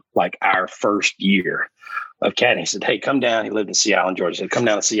 like our first year of caddying. He said, hey, come down. He lived in Sea Island, Georgia. He said, come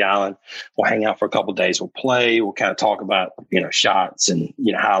down to Sea Island. We'll hang out for a couple of days. We'll play. We'll kind of talk about, shots and,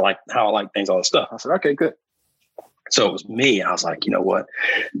 how I like things, all that stuff. I said, okay, good. So it was me. I was like, you know what?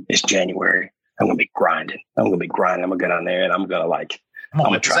 It's January. I'm going to be grinding. I'm going to go down there and I'm going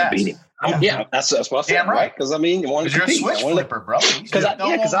to try to beat him. Yeah, that's what I said. Damn right. Because I mean, you want to compete. You're a switch flipper, bro. Because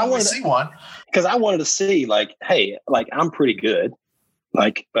I wanted to see one. Because I wanted to see, like, hey, like I'm pretty good,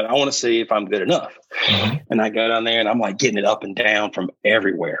 like, but I want to see if I'm good enough. Mm-hmm. And I go down there and I'm like getting it up and down from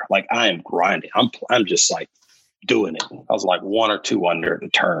everywhere. Like I am grinding. I'm just like doing it. I was like 1 or 2 under the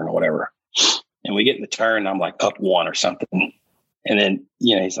turn or whatever. And we get in the turn, and I'm like up 1 or something. And then,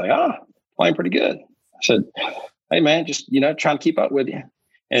 he's like, playing pretty good. I said, hey, man, just, trying to keep up with you.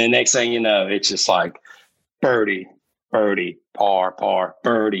 And the next thing you know, it's just like birdie, par,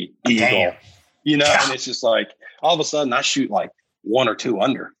 birdie, eagle. Damn. And it's just like all of a sudden I shoot like 1 or 2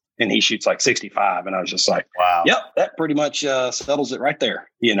 under, and he shoots like 65. And I was just like, wow, yep, that pretty much settles it right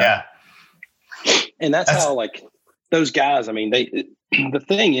there, Yeah. And that's how, like, those guys, I mean, the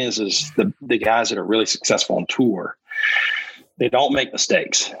thing is the guys that are really successful on tour, they don't make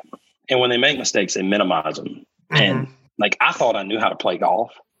mistakes. And when they make mistakes, they minimize them. Mm-hmm. And like, I thought I knew how to play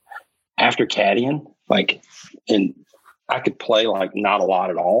golf after caddying, like, and I could play like not a lot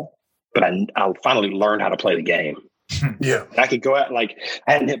at all, but I finally learned how to play the game. Yeah. I could go out, like,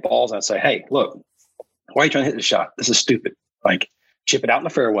 I hadn't hit balls. And I'd say, hey, look, why are you trying to hit the shot? This is stupid. Like, chip it out in the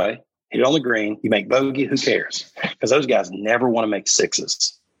fairway. Hit it on the green. You make bogey. Who cares? Because those guys never want to make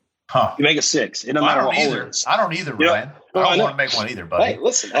 6s. Huh. You make a 6. It doesn't matter what hole it is. I don't either, Ryan. I don't want to make one either, buddy. Hey,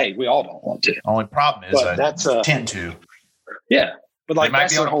 listen. Hey, we all don't want to. Only problem is I tend to. Yeah. But like, they might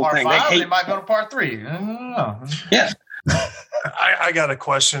be on a par 5, they might go to par 3. I don't know. Yeah. I got a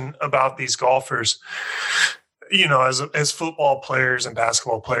question about these golfers. As football players and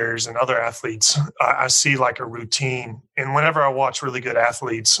basketball players and other athletes, I see like a routine. And whenever I watch really good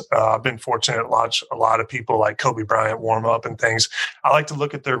athletes, I've been fortunate to watch a lot of people like Kobe Bryant warm up and things. I like to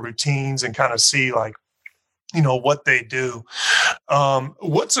look at their routines and kind of see like, what they do.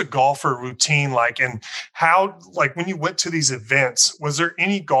 What's a golfer routine like? And how, like when you went to these events, was there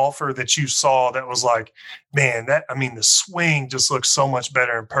any golfer that you saw that was like, man, the swing just looks so much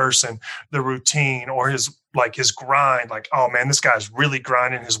better in person, the routine or his grind, like, oh man, this guy's really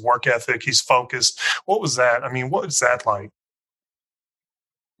grinding, his work ethic, he's focused. What was that? I mean, what was that like?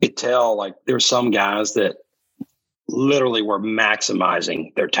 You could tell, like, there's some guys that literally were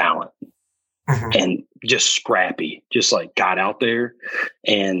maximizing their talent. Mm-hmm. And just scrappy, just like got out there.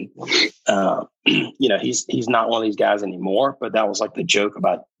 And, he's not one of these guys anymore, but that was like the joke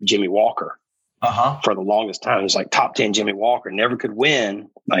about Jimmy Walker. For the longest time. It was like top 10 Jimmy Walker, never could win.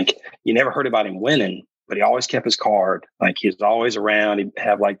 Like, you never heard about him winning, but he always kept his card. Like, he was always around. He'd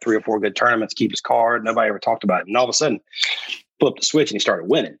have like 3 or 4 good tournaments, keep his card. Nobody ever talked about it. And all of a sudden, flipped the switch and he started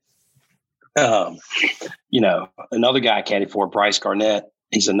winning. Another guy I caddied for, Bryce Garnett,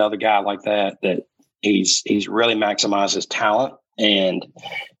 he's another guy like that he's really maximized his talent, and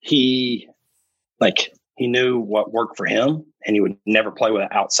he knew what worked for him, and he would never play with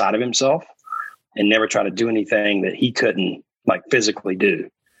outside of himself and never try to do anything that he couldn't like physically do.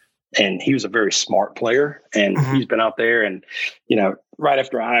 And he was a very smart player, and he's been out there, and, you know, right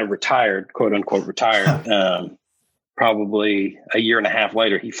after I retired, quote unquote retired, probably a year and a half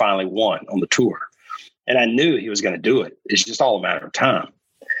later, he finally won on the tour. And I knew he was going to do it. It's just all a matter of time.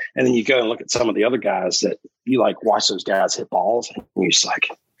 And then you go and look at some of the other guys that you like watch those guys hit balls, and you're just like,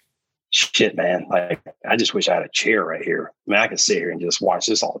 shit, man. Like, I just wish I had a chair right here. I mean, I could sit here and just watch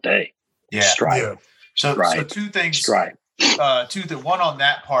this all day. Yeah. Strike. Yeah. So two things. Strike. One on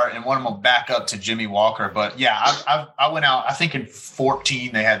that part, and one I'm gonna back up to Jimmy Walker. But yeah, I went out. I think in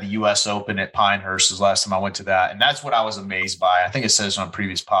 2014 they had the U.S. Open at Pinehurst. Was the last time I went to that, and that's what I was amazed by. I think it says on a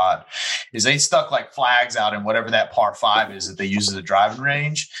previous pod is they stuck like flags out in whatever that par 5 is that they use as a driving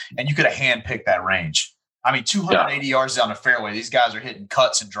range, and you could have handpicked that range. I mean, 280 yards down the fairway, these guys are hitting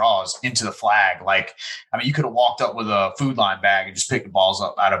cuts and draws into the flag. Like, I mean, you could have walked up with a Food Line bag and just picked the balls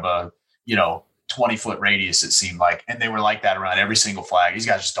up out of a 20-foot radius, it seemed like. And they were like that around every single flag. These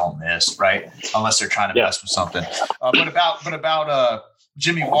guys just don't miss, right? Unless they're trying to mess with something. But about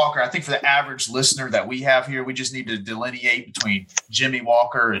Jimmy Walker, I think for the average listener that we have here, we just need to delineate between Jimmy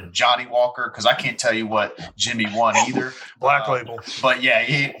Walker and Johnny Walker, because I can't tell you what Jimmy won either. Black Label. But yeah,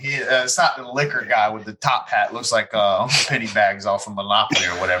 he it's not the liquor guy with the top hat. Looks like Uncle Pennybags off of Monopoly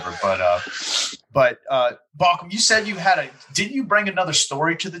or whatever. But Balkum, you said you had didn't you bring another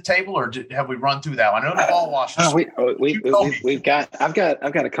story to the table, or have we run through that one? I know the ball washes.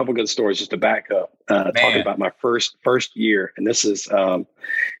 I've got a couple good stories just to back up, talking about my first year. And this is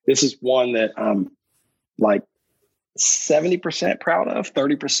one that I'm like 70% proud of,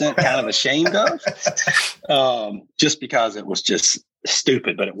 30% kind of ashamed of, just because it was just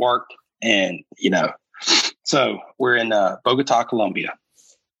stupid, but it worked. And, so we're in Bogota, Colombia.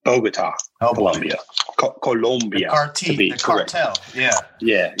 Colombia. The cartel. Yeah.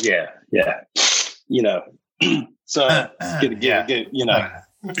 So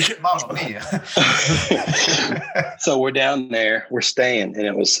Mamma mia. So we're down there, we're staying,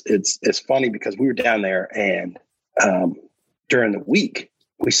 and it's funny because we were down there, and during the week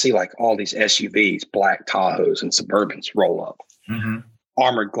we see like all these SUVs, black Tahoes and Suburbans roll up,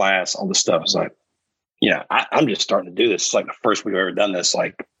 armored glass, all this stuff. It's like, I'm just starting to do this. It's like the first we've ever done this,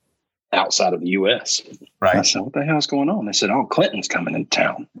 like outside of the U.S. Right. I said, what the hell's going on? They said, oh, Clinton's coming into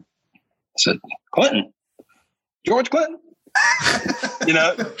town. I said, Clinton? George Clinton?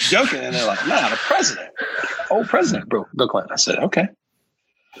 Joking. And they're like, nah, the president. Old president, Bill Clinton. I said, okay.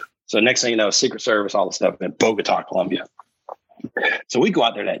 So next thing you know, Secret Service, all the stuff in Bogota, Colombia. So we go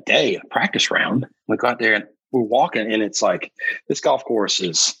out there that day, a practice round. We go out there and we're walking, and it's like, this golf course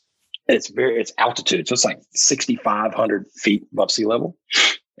it's altitude. So it's like 6,500 feet above sea level.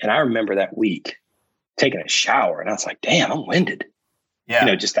 And I remember that week taking a shower, and I was like, damn, I'm winded.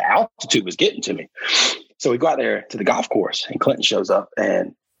 Yeah. Just the altitude was getting to me. So we go out there to the golf course, and Clinton shows up,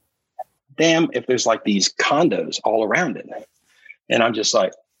 and damn, if there's like these condos all around it. And I'm just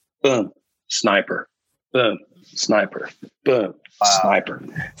like, boom, sniper, boom, sniper, boom, sniper.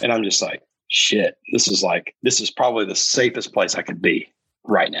 And I'm just like, shit, this is probably the safest place I could be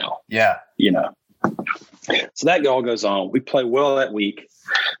right now. Yeah. So that all goes on. We play well that week,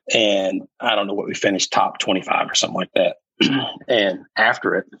 and I don't know what we finished, top 25 or something like that. And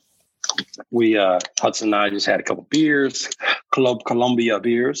after it, we Hudson and I just had a couple beers, Club Colombia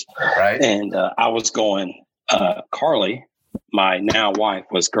beers, right? And I was going. Carly, my now wife,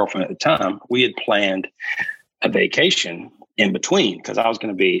 was girlfriend at the time. We had planned a vacation in between, because I was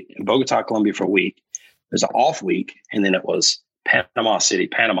going to be in Bogota, Colombia for a week. There's an off week, and then it was Panama City,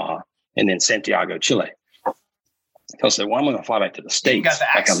 Panama, and then Santiago, Chile. So I said, well, I'm going to fly back to the States. You got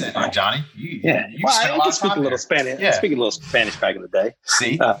the accent, Johnny. I can speak a little Spanish. Yeah. I speak a little Spanish back in the day.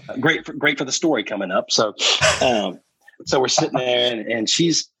 See? Great for the story coming up. So so we're sitting there, and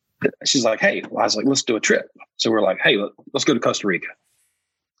she's like, hey, I was like, let's do a trip. So we're like, hey, let's go to Costa Rica.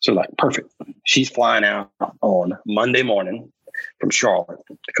 So like, perfect. She's flying out on Monday morning from Charlotte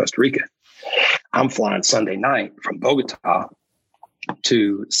to Costa Rica. I'm flying Sunday night from Bogota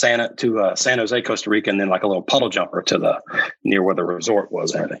to San Jose, Costa Rica, and then like a little puddle jumper to near where the resort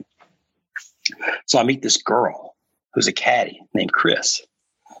was and everything. So I meet this girl who's a caddy named Chris.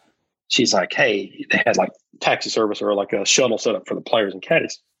 She's like, hey, they had like taxi service or like a shuttle set up for the players and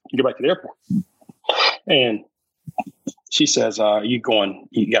caddies. You go back to the airport. And she says, you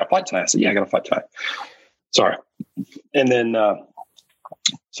got a flight tonight? I said, yeah, I got a flight tonight. Sorry. And then,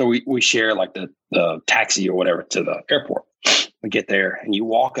 so we share like the taxi or whatever to the airport. We get there and you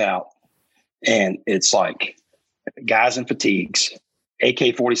walk out and it's like guys in fatigues,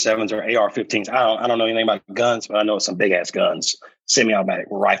 AK-47s or AR-15s. I don't know anything about guns, but I know some big ass guns, semi-automatic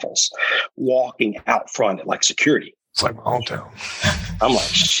rifles, walking out front at like security. It's like my hometown. I'm like,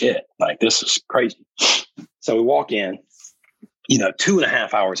 shit, like this is crazy. So we walk in,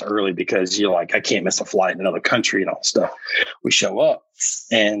 2.5 hours early because you're like, I can't miss a flight in another country and all this stuff. We show up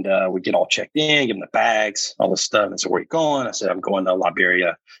and we get all checked in, give them the bags, all this stuff. And so, where are you going? I said, I'm going to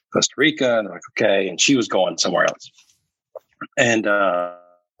Liberia, Costa Rica. And they're like, okay. And she was going somewhere else. And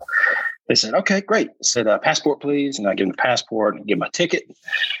they said, okay, great. I said, passport, please. And I give them the passport and give them a ticket. And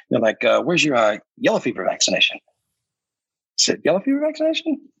they're like, where's your yellow fever vaccination? I said, yellow fever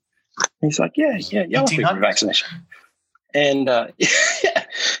vaccination? And he's like, yeah, yellow fever vaccination. And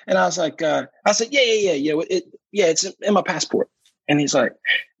and I was like, I said, yeah, it's in my passport. And he's like,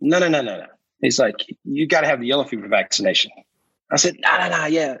 no. He's like, you got to have the yellow fever vaccination. I said, no,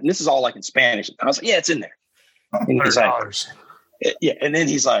 yeah. And this is all like in Spanish. I was like, yeah, it's in there. And he's like, yeah. And then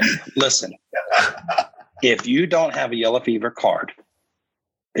he's like, listen, if you don't have a yellow fever card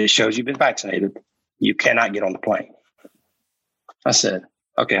that shows you've been vaccinated, you cannot get on the plane. I said,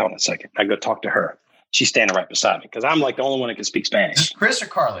 okay, hold on a second. I go talk to her. She's standing right beside me because I'm like the only one that can speak Spanish. Is this Chris or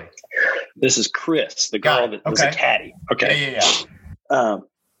Carly? This is Chris, the girl that was a caddy. Okay. Yeah.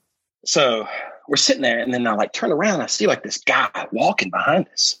 So we're sitting there, and then I like turn around. And I see like this guy walking behind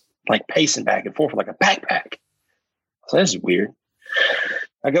us, like pacing back and forth with like a backpack. So this is weird.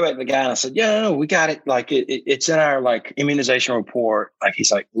 I go back to the guy and I said, yeah, no, we got it. Like it's in our like immunization report. Like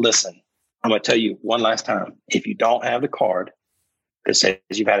he's like, listen, I'm going to tell you one last time. If you don't have the card that says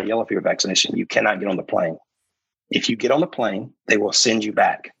you've had a yellow fever vaccination, you cannot get on the plane. If you get on the plane, they will send you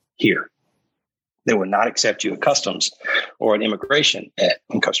back here. They will not accept you at customs or at immigration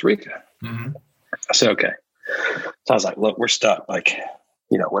in Costa Rica. Mm-hmm. I said, okay. So I was like, look, we're stuck. Like,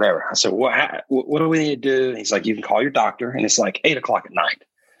 whatever. I said, what do we need to do? And he's like, you can call your doctor. And it's like 8:00 at night.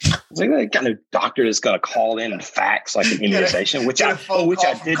 I was like, I got no doctor that's going to call in and fax like an immunization, which I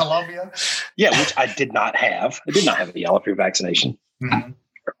did. Colombia. Yeah, which I did not have. I did not have a yellow fever vaccination. Mm-hmm.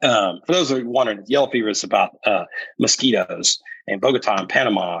 For those who are wondering, yellow fever is about mosquitoes, and Bogota and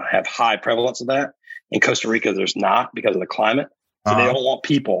Panama have high prevalence of that. In Costa Rica, there's not because of the climate. So they don't want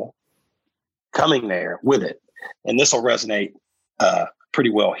people coming there with it. And this will resonate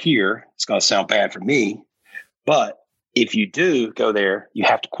pretty well here. It's going to sound bad for me, but if you do go there, you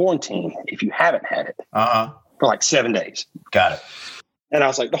have to quarantine if you haven't had it for like 7 days. Got it. And I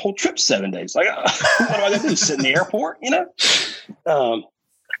was like, the whole trip's 7 days. Like, what do I got to do? Sit in the airport,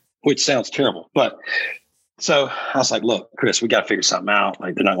 which sounds terrible. But so I was like, look, Chris, we got to figure something out.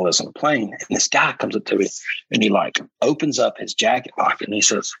 Like, they're not going to let us on the plane. And this guy comes up to me and he like opens up his jacket pocket and he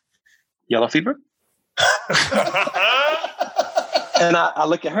says, yellow fever? And I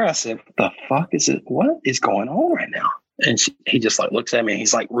look at her, I said, the fuck is it? What is going on right now? And he just like looks at me and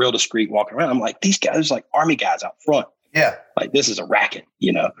he's like real discreet walking around. I'm like, these guys are like army guys out front. Yeah. Like this is a racket,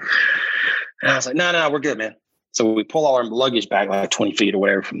 And I was like, no, we're good, man. So we pull all our luggage back like 20 feet or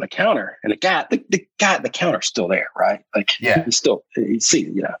whatever from the counter. And the guy at the counter's still there, right? Like he's still, he's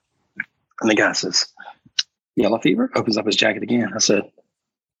seated, And the guy says, yellow fever? Opens up his jacket again. I said,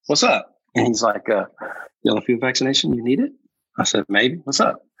 what's up? And he's like, yellow fever vaccination, you need it? I said, maybe. What's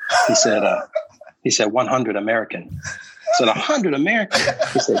up? He said 100 American. I said, 100 American?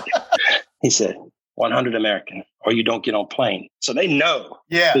 He said 100 American, or you don't get on plane. So they know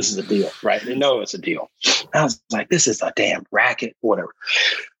this is a deal, right? They know it's a deal. I was like, this is a damn racket, whatever.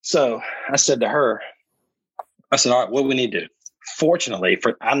 So I said to her, I said, all right, what do we need to do? Fortunately,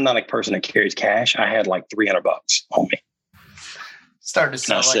 I'm not a person that carries cash. I had like $300 on me. Started to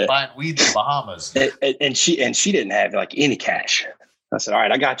sound like buying weed in the Bahamas. And she didn't have like any cash. I said, all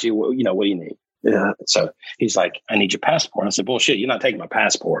right, I got you. What do you need? So he's like, I need your passport. I said, bullshit, you're not taking my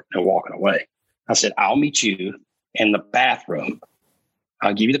passport and walking away. I said, I'll meet you in the bathroom.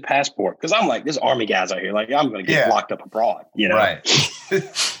 I'll give you the passport. Because I'm like, there's army guys out here. Like, I'm going to get locked up abroad. Right.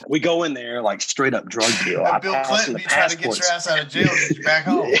 We go in there like straight up drug deal. Bill Clinton, you trying to get your ass out of jail and get you back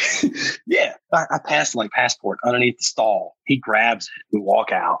home. Yeah. I passed like passport underneath the stall. He grabs it. We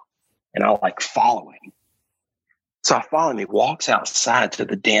walk out and I like follow him. So I follow him. He walks outside to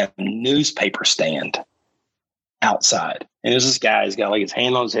the damn newspaper stand outside. And there's this guy, he's got like his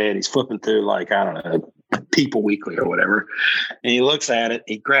hand on his head. He's flipping through like, I don't know, People Weekly or whatever. And he looks at it.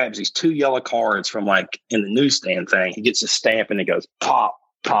 He grabs these 2 yellow cards from like in the newsstand thing. He gets a stamp and it goes pop,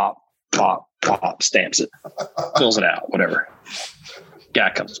 pop, pop, pop, stamps it, fills it out, whatever.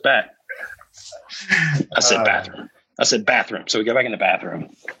 Guy comes back. I said bathroom. So we go back in the bathroom.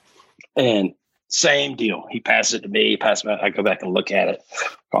 And Same deal. He passes it to me. I go back and look at it,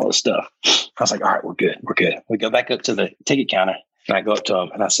 all this stuff. I was like, all right, we're good. We go back up to the ticket counter, and I go up to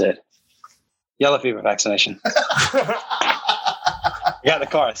him, and I said, yellow fever vaccination. I got the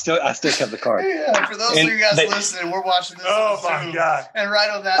card. I still kept the card. Yeah, for those of you guys listening, we're watching this. Oh my God! And right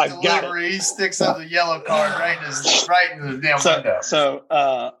on that delivery, he sticks up the yellow card right in the damn window. So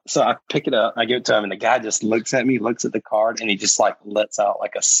I pick it up, I give it to him, and the guy just looks at me, looks at the card, and he just like lets out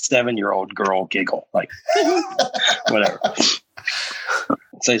like a 7-year-old girl giggle, like whatever.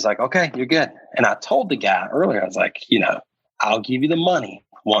 So he's like, "Okay, you're good." And I told the guy earlier, I was like, I'll give you the money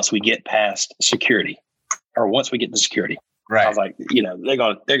once we get past security, or once we get to security. Right. I was like,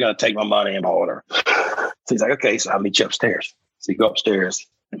 they're gonna take my money and whatever. So he's like, okay, so I'll meet you upstairs. So you go upstairs,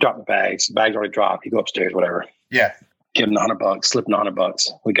 drop the bags. The bags already dropped. You go upstairs, whatever. Yeah. Give him $100, slip him $100.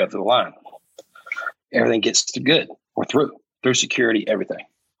 We go through the line. Everything gets good. We're through security, everything.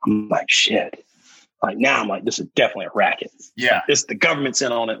 I'm like, shit. Like now, I'm like, this is definitely a racket. Yeah. Like, the government's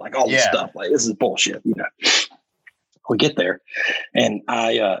in on it. Like all this stuff. Like this is bullshit. We get there, and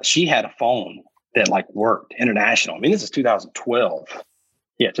she had a phone that like worked international. I mean, this is 2012.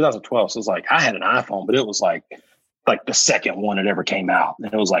 Yeah, 2012. So it was like, I had an iPhone, but it was like the second one that ever came out.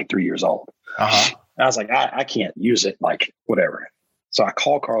 And it was like 3 years old. Uh-huh. I was like, I can't use it, like whatever. So I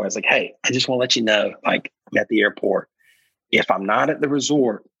called Carl. I was like, hey, I just want to let you know, like I'm at the airport. If I'm not at the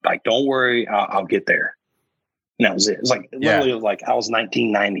resort, like, don't worry, I'll get there. And that was it. It was like, literally, it was like I was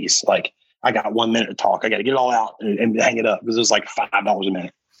 1990s. Like I got 1 minute to talk. I got to get it all out and hang it up because it was like $5 a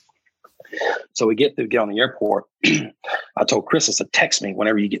minute. So we get on the airport. I told Chris to text me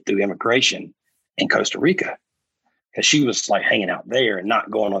whenever you get through immigration in Costa Rica, because she was like hanging out there and not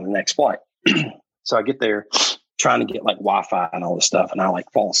going on the next flight. So I get there trying to get like Wi-Fi and all this stuff, and I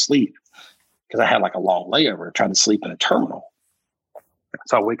like fall asleep because I had like a long layover trying to sleep in a terminal.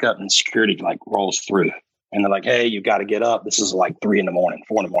 So I wake up and security like rolls through. And they're like, hey, you got to get up. This is like 3 a.m,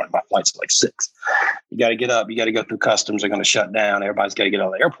 4 a.m. My flight's like 6. You got to get up. You got to go through customs. They're going to shut down. Everybody's got to get out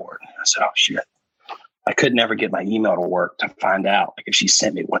of the airport. I said, oh, shit. I could never get my email to work to find out like if she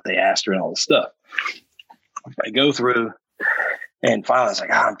sent me what they asked her and all this stuff. I go through, and finally I was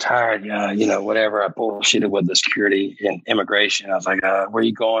like, I'm tired. Whatever. I bullshitted with the security and immigration. I was like, where are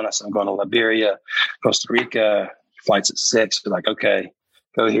you going? I said, I'm going to Liberia, Costa Rica. Flight's at 6. They're like, okay.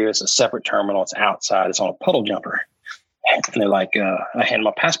 Go here. It's a separate terminal. It's outside. It's on a puddle jumper. And they're like, I hand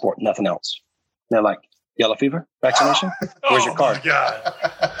my passport, nothing else. And they're like, yellow fever vaccination? Where's your card? God.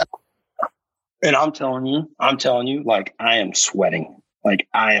 And I'm telling you, like, I am sweating. Like,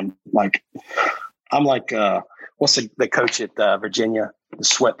 I'm like, what's the coach at Virginia? The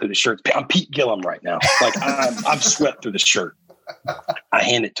sweat through the shirt. I'm Pete Gillum right now. Like, I'm sweat through the shirt. I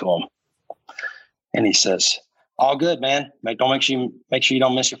hand it to him. And he says, all good, man. Make sure you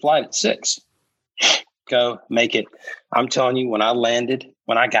don't miss your flight at 6. Go make it. I'm telling you, when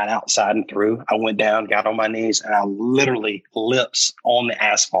I got outside and through, I went down, got on my knees, and I literally lips on the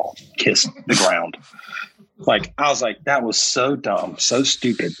asphalt, kissed the ground. Like, I was like, that was so dumb, so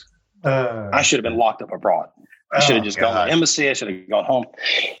stupid. I should have been locked up abroad. I should have just gone to the embassy. I should have gone home.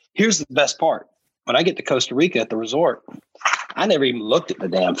 Here's the best part. When I get to Costa Rica at the resort, I never even looked at the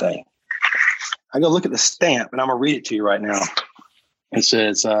damn thing. I go look at the stamp, and I'm going to read it to you right now. It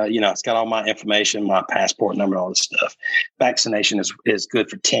says, it's got all my information, my passport number, all this stuff. Vaccination is good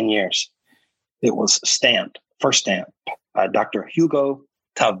for 10 years. It was stamped, first stamp, by Dr. Hugo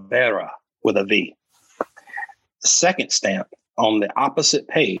Tavera with a V. The second stamp on the opposite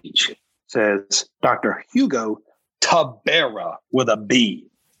page says Dr. Hugo Tavera with a B.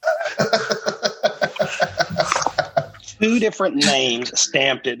 2 different names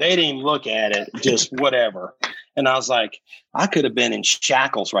stamped it. They didn't even look at it, just whatever. And I was like, I could have been in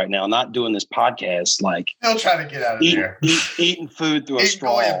shackles right now, not doing this podcast. Like, still trying to get out of there. Eating food through a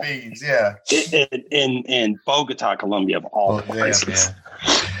straw. Goya beans, yeah. In Bogota, Colombia, of all places.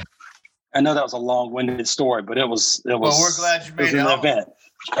 Yeah. I know that was a long-winded story, but it was. Well, we're glad you made it home. Event.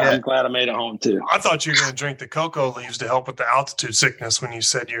 Yeah. I'm glad I made it home too. I thought you were going to drink the cocoa leaves to help with the altitude sickness when you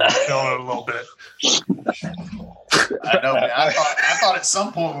said you were feeling it a little bit. I know, man. I thought at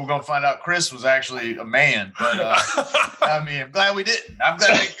some point we were going to find out Chris was actually a man, but I mean, I'm glad we didn't. I'm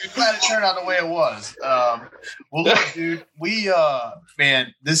glad it turned out the way it was. Well, look, dude,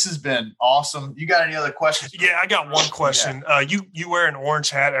 man, this has been awesome. You got any other questions? Yeah, I got one question. Yeah. You wear an orange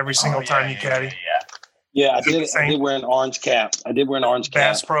hat every single time you caddy? Yeah, I did wear an orange cap.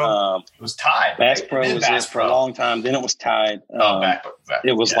 Bass Pro? It was tied. Bass Pro was there for a long time. Then it was tied.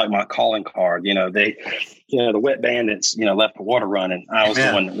 It was like my calling card. The Wet Bandits, left the water running. I was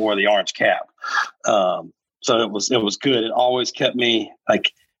the one that wore the orange cap. So it was good. It always kept me,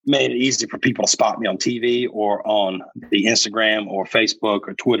 like, made it easy for people to spot me on TV or on the Instagram or Facebook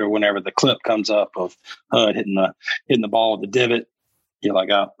or Twitter. Whenever the clip comes up of HUD hitting the ball with the divot, you're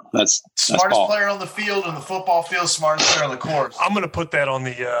like, oh, that's smartest player on the field in the football field, smartest player on the court. I'm going to put that on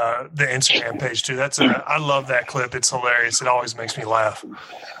the Instagram page too. I love that clip. It's hilarious. It always makes me laugh.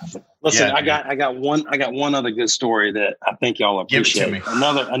 Listen, yeah, I got one other good story that I think y'all appreciate. Give it to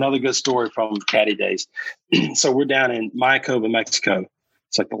me. Another good story from Caddy days. So we're down in Mayakoba, Mexico.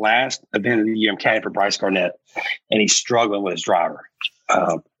 It's like the last event of the year. I'm caddying for Bryce Garnett, and he's struggling with his driver.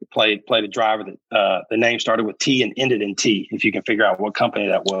 Played a driver that the name started with T and ended in T, if you can figure out what company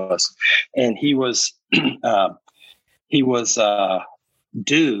that was. And he was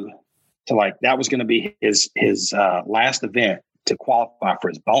due to, like, that was going to be his last event to qualify for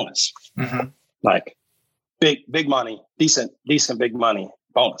his bonus. Mm-hmm. Like big money, decent big money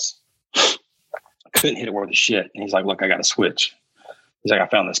bonus. I couldn't hit it worth a shit. And he's like, look, I got to switch. He's like, I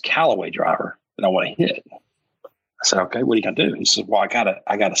found this Callaway driver that I want to hit. I said, okay, what are you gonna do? He said, well, I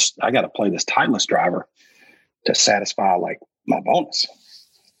gotta play this Titleist driver to satisfy, like, my bonus.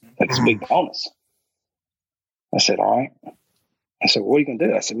 Like, it's a big bonus. I said, all right. I said, what are you gonna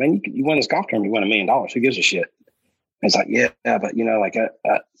do? I said, man, you win this golf tournament, you win $1 million. Who gives a shit? And he's like, yeah, but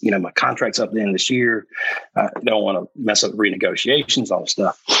my contract's up the end of this year. I don't want to mess up renegotiations, all this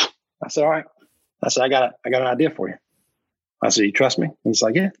stuff. I said, all right. I said, I got an idea for you. I said, you trust me? And he's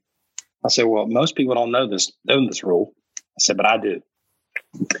like, yeah. I said, well, most people don't know this rule. I said, but I do.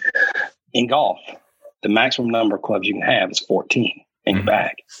 In golf, the maximum number of clubs you can have is 14 in your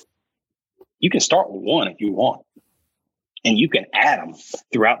bag. You can start with 1 if you want, and you can add them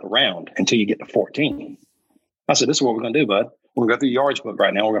throughout the round until you get to 14. I said, this is what we're going to do, bud. We're going to go through the yardage book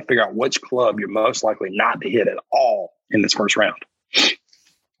right now. We're going to figure out which club you're most likely not to hit at all in this first round.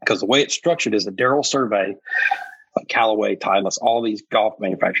 Because the way it's structured is the Darrell survey. Like Callaway, Titleist, all these golf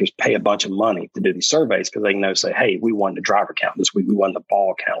manufacturers pay a bunch of money to do these surveys because they know, say, hey, we won the driver count this week, we won the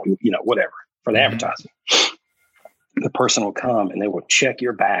ball count, whatever, for the advertising. The person will come and they will check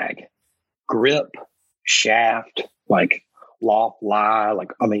your bag, grip, shaft, like loft lie,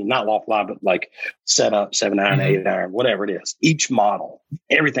 not loft lie, but like setup, 7-iron, 8-iron, whatever it is. Each model,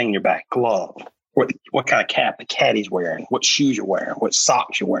 everything in your bag, glove, what kind of cap the caddy's wearing, what shoes you're wearing, what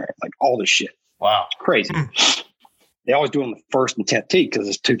socks you're wearing, like all this shit. Wow, crazy. They always do it on the first and 10th tee because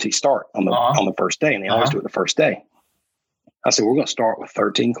it's 2 tee start on the first day, and they always do it the first day. I said, we're going to start with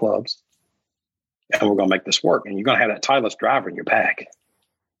 13 clubs, and we're going to make this work, and you're going to have that Titleist driver in your bag.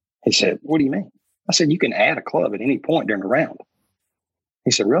 He said, what do you mean? I said, you can add a club at any point during the round.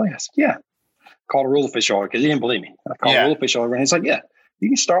 He said, really? I said, yeah. Called a rule official over because he didn't believe me. I called a rule official over, and he's like, yeah, you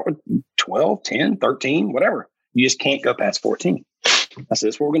can start with 12, 10, 13, whatever. You just can't go past 14. I said, this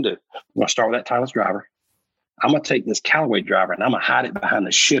is what we're going to do. We're going to start with that Titleist driver. I'm going to take this Callaway driver and I'm going to hide it behind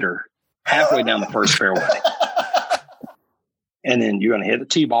the shitter halfway down the first fairway. And then you're going to hit the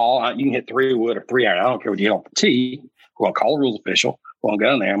tee ball. You can hit 3-wood or 3-iron. I don't care what you hit off the tee. We're going to call a rules official. We're going to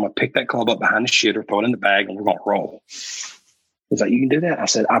go in there. I'm going to pick that club up behind the shitter, throw it in the bag, and we're going to roll. He's like, you can do that? I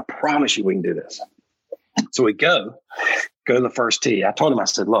said, I promise you we can do this. So we go to the first tee. I told him, I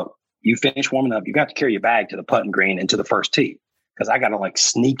said, look, you finish warming up. You got to carry your bag to the putting green and to the first tee. Because I got to like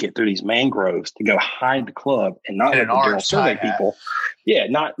sneak it through these mangroves to go hide the club and not let the Darrell survey people. Yeah,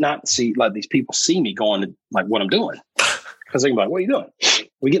 not see, like, these people see me going to, like, what I'm doing. Because they're like, what are you doing?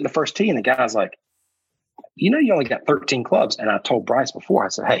 We get in the first tee and the guy's like, you only got 13 clubs. And I told Bryce before, I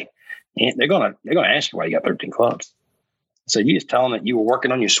said, hey, they're gonna ask you why you got 13 clubs. So you just tell them that you were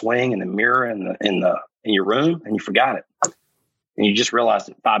working on your swing in the mirror in your room and you forgot it. And you just realized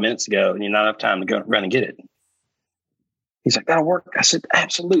it 5 minutes ago and you not enough time to go run and get it. He's like, that'll work. I said,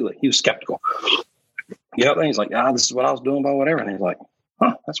 absolutely. He was skeptical. And he's like, this is what I was doing by whatever. And he's like,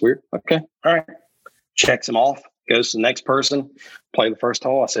 that's weird. Okay. All right. Checks him off, goes to the next person, play the first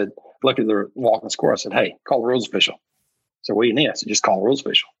hole. I said, look at the walking score. I said, hey, call the rules official. So what do you need? I said, just call the rules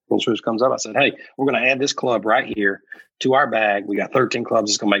official. Rules official comes up. I said, hey, we're going to add this club right here to our bag. We got 13 clubs.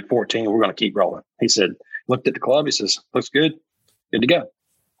 It's going to make 14. We're going to keep rolling. He said, looked at the club. He says, looks good. Good to go.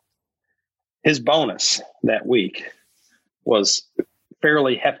 His bonus that week was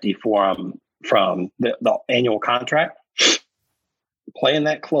fairly hefty for him from the annual contract. Playing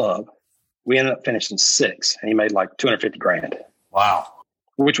that club, we ended up finishing 6th, and he made like $250,000. Wow.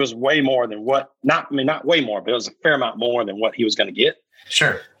 Which was way more than not way more, but it was a fair amount more than what he was going to get.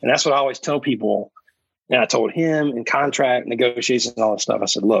 Sure. And that's what I always tell people. And I told him in contract negotiations and all that stuff, I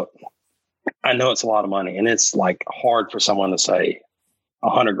said, look, I know it's a lot of money, and it's like hard for someone to say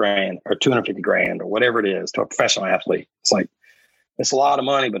 $100,000 or $250,000 or whatever it is to a professional athlete. It's like, it's a lot of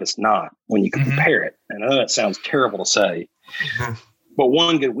money, but it's not when you compare it. And I know that sounds terrible to say, But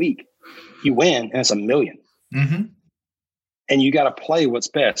one good week, you win, and it's $1 million. Mm-hmm. And you got to play what's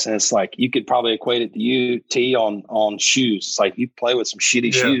best. And it's like, you could probably equate it to you, T, on shoes. It's like you play with some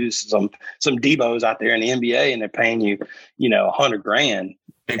shitty shoes, some Debos out there in the NBA, and they're paying you, $100,000,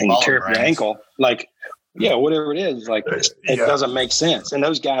 and you tear up your ankle. Like, yeah, whatever it is, like it doesn't make sense. And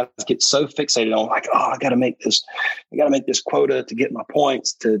those guys get so fixated on like, I got to make this quota to get my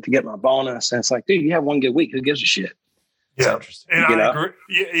points, to get my bonus. And it's like, dude, you have one good week. Who gives a shit? Yeah. And I agree.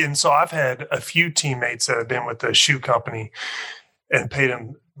 Yeah, and so I've had a few teammates that have been with the shoe company and paid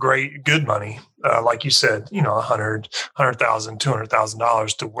them good money. Like you said, $100,000,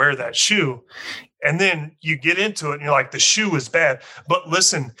 $200,000 to wear that shoe. And then you get into it and you're like, the shoe is bad. But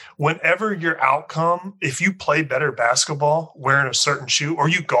listen, whenever your outcome, if you play better basketball wearing a certain shoe, or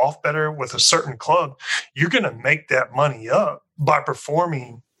you golf better with a certain club, you're going to make that money up by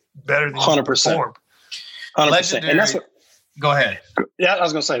performing better than 100%. You perform. 100%. And that's what. Go ahead. Yeah, I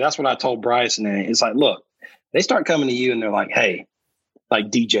was going to say, that's what I told Bryce. And it's like, look, they start coming to you and they're like, hey, like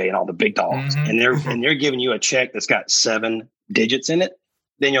DJ and all the big dogs, and they're giving you a check that's got 7 digits in it.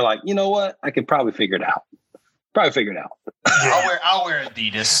 Then you're like, you know what? I could probably figure it out. I'll wear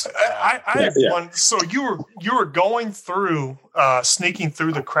Adidas. I have one. So you were going through, sneaking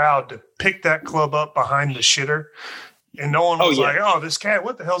through the crowd to pick that club up behind the shitter, and no one was like, "Oh, this cat!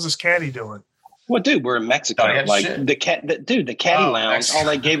 What the hell's this caddy doing?" Well, dude, we're in Mexico. The caddy lounge. Mexico. All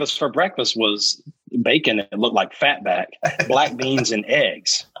they gave us for breakfast was bacon. It looked like fatback, black beans, and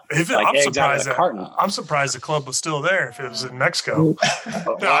eggs. I'm surprised the club was still there if it was in Mexico.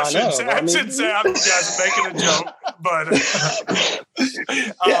 I shouldn't say I'm guys making a joke, but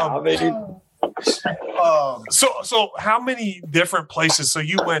so how many different places? So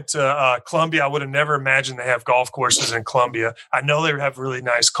you went to Colombia. I would have never imagined they have golf courses in Colombia. I know they have really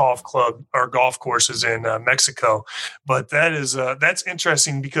nice golf courses in Mexico, but that's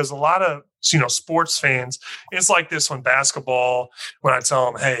interesting because a lot of sports fans, it's like this when basketball, when I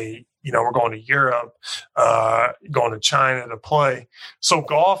tell them, hey, we're going to Europe, going to China to play. So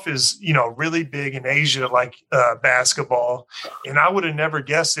golf is, really big in Asia, like basketball. And I would have never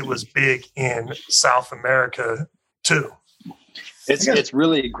guessed it was big in South America too. It's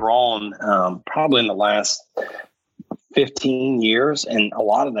really grown probably in the last 15 years. And a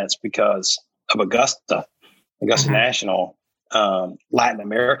lot of that's because of Augusta National. Latin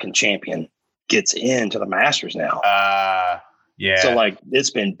American champion gets into the Masters now. So like it's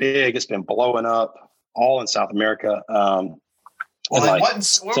been big, it's been blowing up all in South America. Where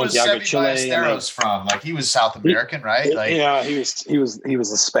was Seve Ballesteros from? Like he was South American, right? Like, yeah, he was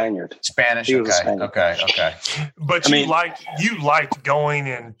a Spaniard. Spanish. Okay. But you liked going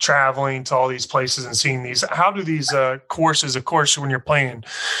and traveling to all these places and seeing these. How do these courses? Of course, when you're playing,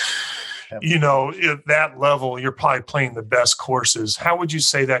 at that level, you're probably playing the best courses. How would you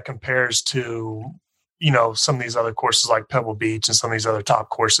say that compares to, some of these other courses like Pebble Beach and some of these other top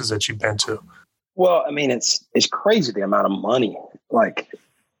courses that you've been to? Well, I mean, it's crazy the amount of money. Like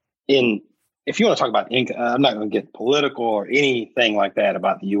if you want to talk about income, I'm not going to get political or anything like that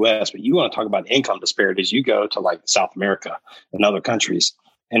about the U.S., but you want to talk about income disparities, you go to like South America and other countries.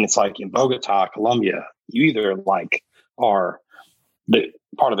 And it's like in Bogota, Colombia, you either like are the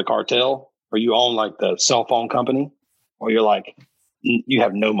part of the cartel, or you own like the cell phone company, or you're like, you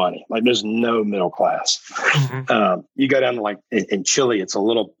have no money. Like there's no middle class. Mm-hmm. You go down to like in Chile, it's a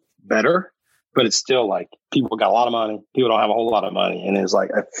little better, but it's still like people got a lot of money. People don't have a whole lot of money. And there's like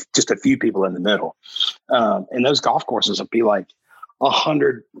just a few people in the middle. And those golf courses would be like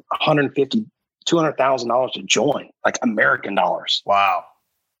 $100, $150, $200,000 to join, like American dollars. Wow.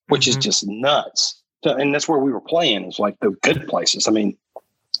 Which is just nuts. So, and that's where we were playing, is like the good places. I mean,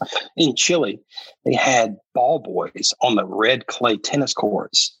 in Chile, they had ball boys on the red clay tennis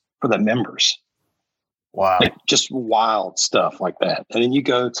courts for the members. Wow. Like just wild stuff like that. And then you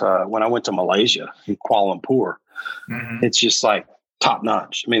go to, when I went to Malaysia, in Kuala Lumpur, it's just like top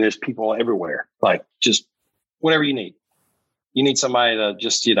notch. I mean, there's people everywhere, like just whatever you need. You need somebody to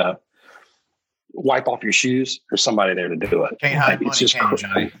just, wipe off your shoes, there's somebody there to do it. Can't hide money,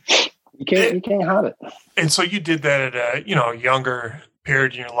 Johnny? You can't hide it. And so you did that at a younger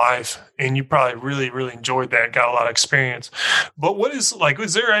period in your life, and you probably really, really enjoyed that, got a lot of experience. But what is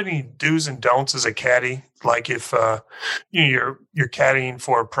there any do's and don'ts as a caddy? Like if you're caddying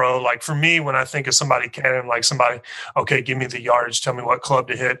for a pro, like for me, when I think of somebody caddying, like somebody, okay, give me the yardage, tell me what club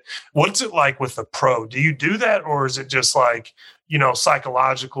to hit. What's it like with a pro? Do you do that, or is it just like,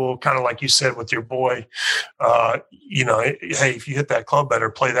 psychological, kind of like you said with your boy, hey, if you hit that club better,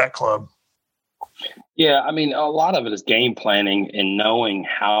 play that club? Yeah, I mean, a lot of it is game planning and knowing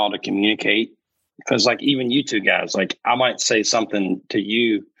how to communicate Because like even you two guys, like I might say something to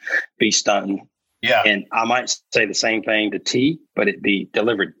you, be stunting. Yeah. And I might say the same thing to T, but it'd be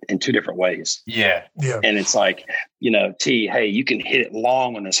delivered in two different ways. Yeah. Yeah. And it's like, T, hey, you can hit it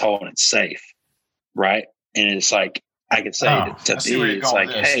long on this hole and it's safe. Right. And it's like, I could say to B, it's like,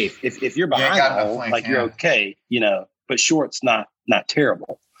 hey, if you're behind the hole, like you're okay, but short's not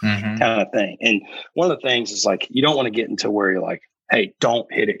terrible kind of thing. And one of the things is like, you don't want to get into where you're like, hey,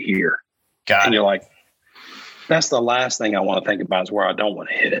 don't hit it here. And you're like, that's the last thing I want to think about is where I don't want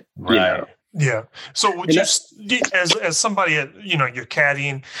to hit it. Right. Yeah. So would you, as somebody, you're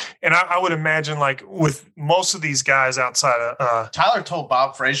caddying, and I would imagine like with most of these guys outside of Tyler told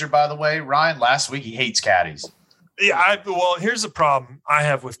Bob Frazier, by the way, Ryan, last week he hates caddies. Yeah. Well, here's the problem I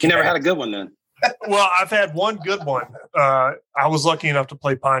have with caddies. You never had a good one then. Well, I've had one good one. I was lucky enough to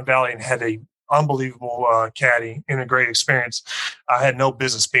play Pine Valley and had a unbelievable caddy and a great experience. I had no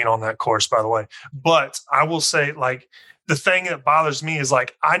business being on that course, by the way. But I will say, like, the thing that bothers me is,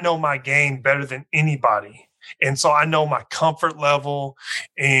 like, I know my game better than anybody. And so I know my comfort level,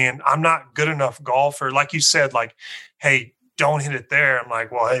 and I'm not good enough golfer. Like you said, like, hey, don't hit it there. I'm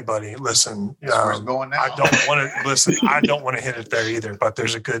like, well, hey, buddy, listen, going now. I don't want to listen. I don't want to hit it there either, but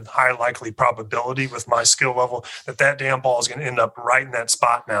there's a good high likely probability with my skill level that damn ball is going to end up right in that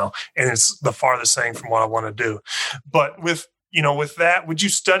spot now. And it's the farthest thing from what I want to do. But with that, would you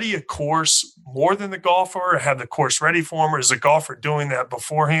study a course more than the golfer or have the course ready for him? Or is the golfer doing that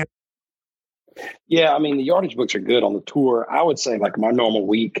beforehand? Yeah, I mean, the yardage books are good on the tour. I would say like my normal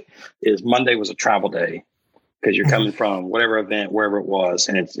week is Monday was a travel day. Because you're coming from whatever event, wherever it was.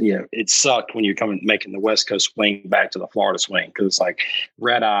 And it's, it sucked when you're making the West Coast swing back to the Florida swing. Cause it's like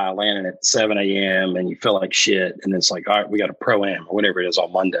red eye landing at 7 a.m. and you feel like shit. And it's like, all right, we got a pro-am or whatever it is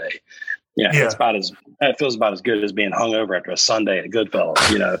on Monday. It's it feels about as good as being hungover after a Sunday at Goodfellas,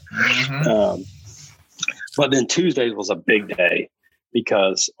 but then Tuesdays was a big day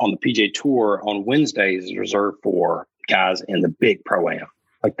because on the PGA Tour on Wednesdays is reserved for guys in the big pro-am,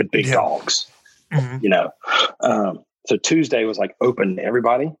 like the big dogs. So Tuesday was like open to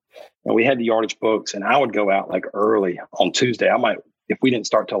everybody and we had the yardage books and I would go out like early on Tuesday. I might, if we didn't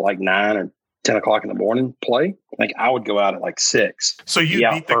start till like 9 or 10 o'clock in the morning play, like I would go out at like 6. So you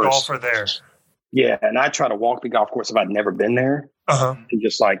beat the golfer there. Yeah. And I try to walk the golf course if I'd never been there and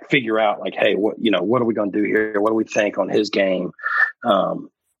just like figure out like, hey, what are we going to do here? What do we think on his game? And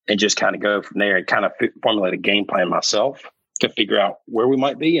just kind of go from there and kind of formulate a game plan myself to figure out where we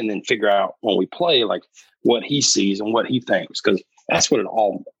might be and then figure out when we play, like what he sees and what he thinks. Cause that's what it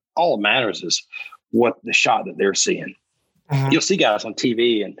all matters is what the shot that they're seeing. You'll see guys on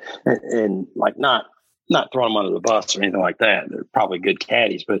TV and like not throwing them under the bus or anything like that. They're probably good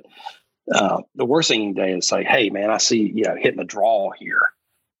caddies, but the worst thing today is like, hey man, I see, hitting a draw here,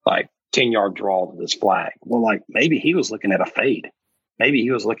 like 10-yard draw to this flag. Well, like maybe he was looking at a fade. Maybe he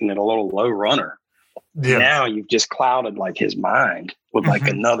was looking at a little low runner. Yeah. Now you've just clouded like his mind with like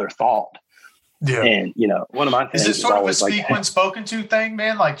another thought. Yeah. And one of my things is it sort of a speak when spoken to thing,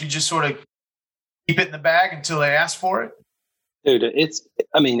 man? Like you just sort of keep it in the bag until they ask for it? Dude,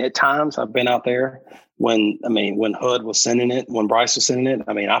 at times I've been out there when Hood was sending it, when Bryce was sending it,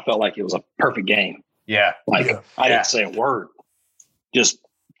 I felt like it was a perfect game. Yeah. I didn't say a word. Just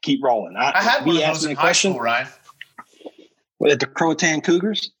keep rolling. I had one of those in high school, Ryan. At the Croatan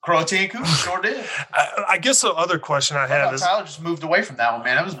Cougars? Croatan Cougars sure did. I guess the other question I have is... Tyler just moved away from that one,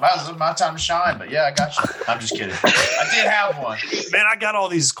 man. It was my time to shine, but yeah, I got you. I'm just kidding. I did have one. Man, I got all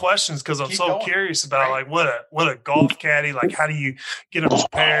these questions because I'm curious about like what a golf caddy, like how do you get them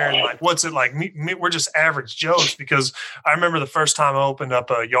prepared? Like what's it like? We're just average Joes because I remember the first time I opened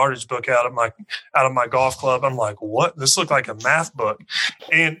up a yardage book out of my golf club. I'm like, what? This looked like a math book.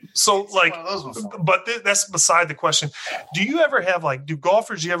 And so like, but that's beside the question. Do you ever have do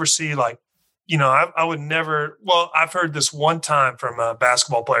golfers you ever see I would never, I've heard this one time from a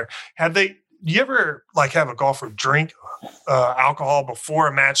basketball player. Do you ever have a golfer drink alcohol before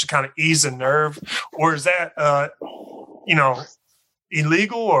a match to kind of ease the nerve, or is that,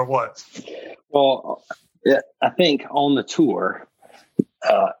 illegal or what? Well, I think on the tour,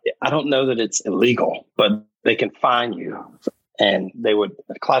 I don't know that it's illegal, but they can fine you and they would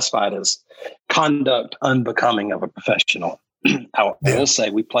classify it as conduct unbecoming of a professional. I will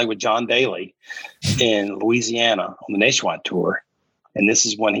say we played with John Daly in Louisiana on the Nationwide Tour, and this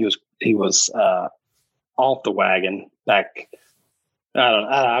is when he was off the wagon back.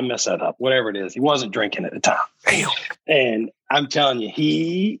 I messed that up. Whatever it is, he wasn't drinking at the time. Damn. And I'm telling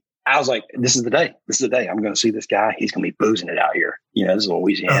you, I was like, this is the day. This is the day. I'm going to see this guy. He's going to be boozing it out here. This is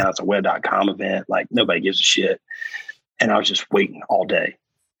Louisiana. It's a web.com event. Like nobody gives a shit. And I was just waiting all day.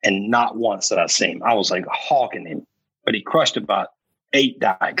 and not once did I see him. I was like hawking him, but he crushed about 8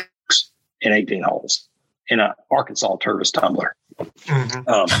 divers in 18 holes in an Arkansas Turvis tumbler.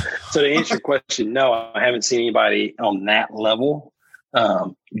 So to answer your question, no, I haven't seen anybody on that level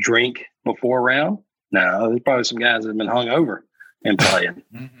drink before a round. No, there's probably some guys that have been hung over and playing.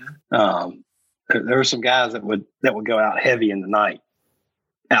 There were some guys that would go out heavy in the night,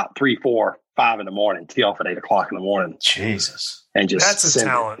 out 3, 4, 5 in the morning, tee off at 8 o'clock in the morning. Jesus, and just that's a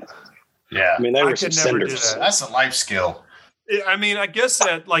talent. Yeah, I mean, they were some cinders. That's a life skill. I mean, I guess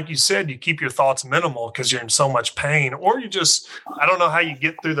that, like you said, you keep your thoughts minimal because you're in so much pain, or you just, I don't know how you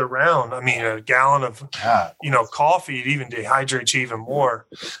get through the round. I mean, a gallon of, coffee, it even dehydrates you even more.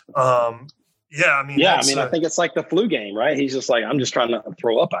 I think it's like the flu game, right? He's just like, I'm just trying to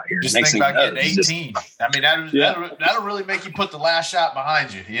throw up out here. Just think about getting 18. I mean, that'll really make you put the last shot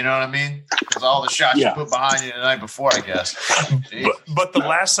behind you. You know what I mean? Because all the shots you put behind you the night before, I guess. But the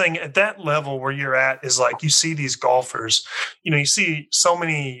last thing at that level where you're at is like, you see these golfers, you see so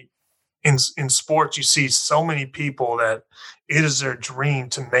many in sports, you see so many people that it is their dream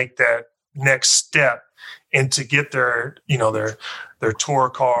to make that next step and to get their tour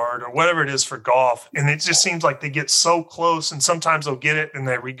card or whatever it is for golf. And it just seems like they get so close, and sometimes they'll get it and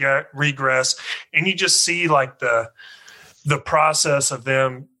they regress. And you just see like the process of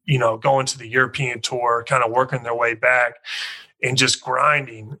them, going to the European tour, kind of working their way back and just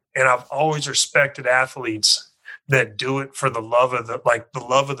grinding. And I've always respected athletes that do it for the love of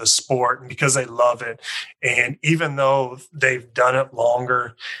the sport and because they love it. And even though they've done it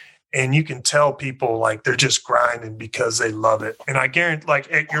longer, and you can tell people like they're just grinding because they love it. And I guarantee,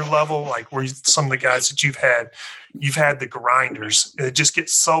 like at your level, like where some of the guys that you've had the grinders, and it just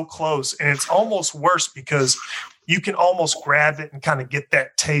gets so close. And it's almost worse because you can almost grab it and kind of get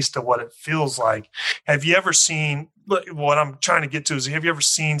that taste of what it feels like. Have you ever seen, what I'm trying to get to is, have you ever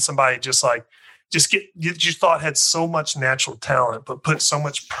seen somebody you thought had so much natural talent, but put so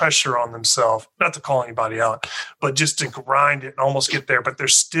much pressure on themselves, not to call anybody out, but just to grind it and almost get there, but they're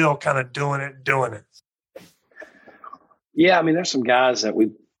still kind of doing it. Yeah. I mean, there's some guys that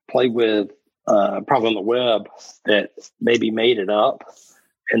we played with probably on the web that maybe made it up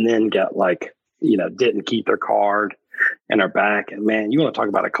and then got didn't keep their card and are back. And man, you want to talk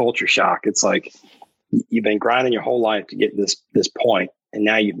about a culture shock. It's like you've been grinding your whole life to get this point. And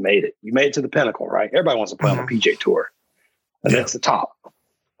now you've made it. You made it to the pinnacle, right? Everybody wants to play on the PGA Tour. And that's the top.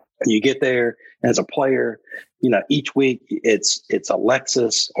 And you get there as a player, each week it's a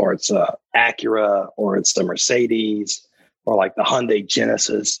Lexus or it's a Acura or it's the Mercedes or like the Hyundai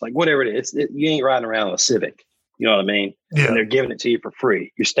Genesis, like whatever it is. You ain't riding around in a Civic. You know what I mean? Yeah. And they're giving it to you for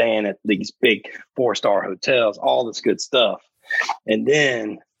free. You're staying at these big 4-star hotels, all this good stuff. And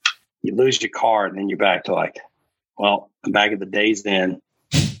then you lose your card and then you're back to like, well, I'm back at the Days Inn,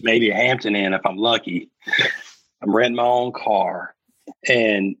 maybe a Hampton Inn if I'm lucky. I'm renting my own car.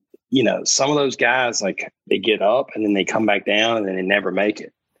 And, some of those guys, like, they get up and then they come back down and then they never make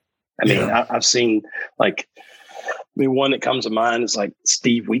it. I mean, I've seen, one that comes to mind is like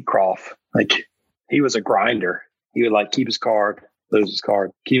Steve Wheatcroft. Like, he was a grinder. He would, keep his card, lose his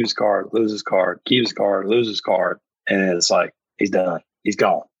card, keep his card, lose his card, keep his card, lose his card. And it's like, he's done. He's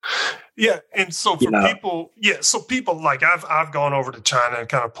gone. Yeah, and so people like I've gone over to China and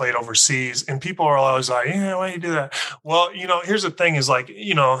kind of played overseas, and people are always like, yeah, why do you do that? Well, here's the thing: is like,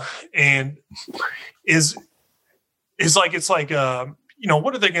 and it's like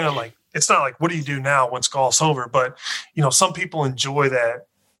what are they gonna like? It's not like, what do you do now once golf's over? But some people enjoy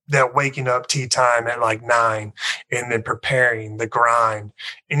that waking up tee time at like 9 and then preparing the grind.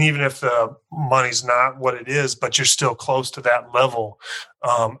 And even if the money's not what it is, but you're still close to that level,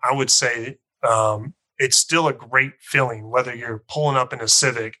 I would say it's still a great feeling. Whether you're pulling up in a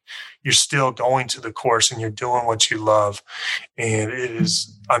Civic, you're still going to the course and you're doing what you love. And it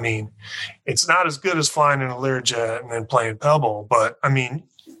is, it's not as good as flying in a Learjet and then playing Pebble, but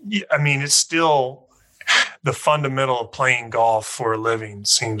it's still the fundamental of playing golf for a living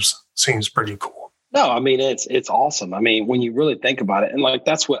seems pretty cool. No, it's awesome. When you really think about it, and like,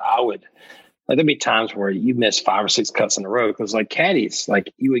 that's what I would like. There'd be times where you miss 5 or 6 cuts in a row. Cause like caddies,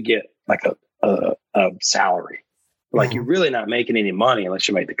 like you would get like a salary, like you're really not making any money unless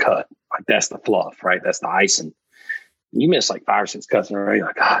you make the cut. Like that's the fluff, right? That's the icing. You miss like 5 or 6 cuts in a row. You're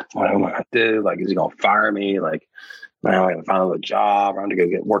like, God, what am I going to do? Like, is he going to fire me? Like, man, I'm going to find another job. I'm going to go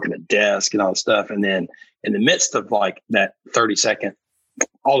get work at a desk and all this stuff. And then in the midst of like that 30-second,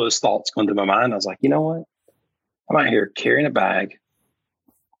 all those thoughts going through my mind, I was like, you know what? I'm out here carrying a bag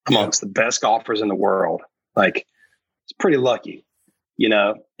amongst the best golfers in the world. Like, it's pretty lucky,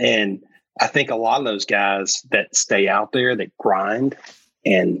 And I think a lot of those guys that stay out there, that grind,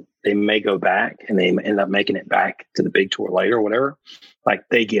 and they may go back and they end up making it back to the big tour later or whatever, like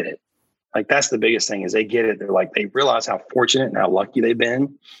they get it. Like that's the biggest thing is they get it. They're like, they realize how fortunate and how lucky they've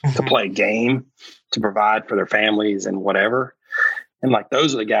been to play a game, to provide for their families and whatever. And like,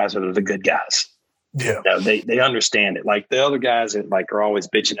 those are the guys that are the good guys. Yeah. You know, they understand it. Like the other guys that like are always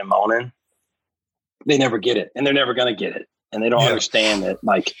bitching and moaning, they never get it and they're never going to get it. And they don't understand that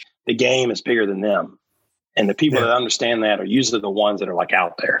like the game is bigger than them. And the people that understand that are usually the ones that are like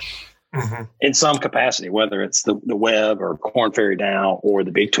out there in some capacity, whether it's the Webb or Korn Ferry Down or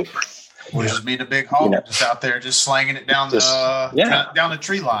the big tour. We'll just be the big hog, just out there, just slanging it down the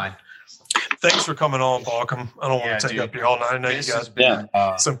tree line. Thanks for coming on, Balkum. I don't want to take up your all night. I know you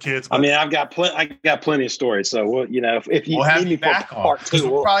got some kids. I mean, I got plenty of stories. So we'll, if you need me for part two,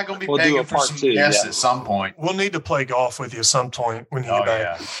 we're probably going to be begging for some guests at some point. We'll need to play golf with you at some point when you get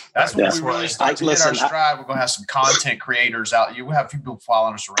back. Yeah. That's when we really start to hit our stride. We're going to have some content creators out. You will have people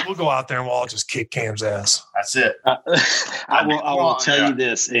following us around. We'll go out there and we'll all just kick Cam's ass. That's it. I will tell you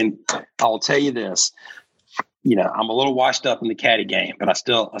this, and I will tell you this. I'm a little washed up in the caddy game, but I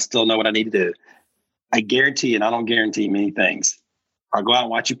still know what I need to do. I guarantee, and I don't guarantee many things. I'll go out and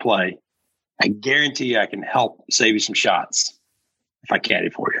watch you play. I guarantee you I can help save you some shots if I caddy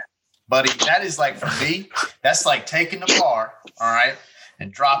for you. Buddy, that is like, for me, that's like taking the bar, all right,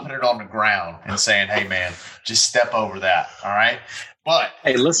 and dropping it on the ground and saying, hey, man, just step over that, all right? But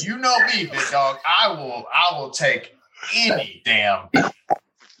hey, listen, you know me, big dog. I will take any damn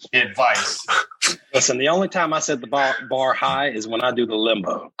advice. Listen, the only time I set the bar high is when I do the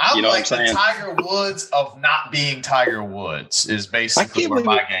limbo. I'm like the Tiger Woods of not being Tiger Woods is basically where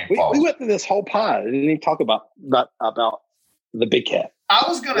my game falls. We went through this whole pod and didn't even talk about the big cat. I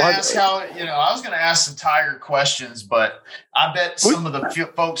was going to ask I was going to ask some Tiger questions, but I bet some of the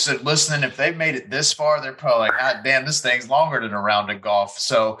folks that listening, if they've made it this far, they're probably like, God damn, this thing's longer than a round of golf.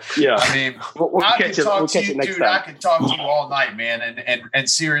 So, I mean, I could talk to you, dude. I could talk to you all night, man. And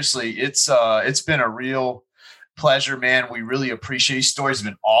seriously, it's been a real pleasure, man. We really appreciate your stories. Have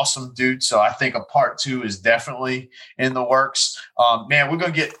been awesome, dude. So I think a part 2 is definitely in the works. Man, we're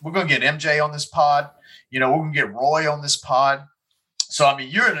going to get MJ on this pod. We're going to get Roy on this pod. So, I mean,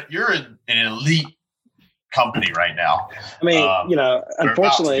 you're in an elite company right now. I mean,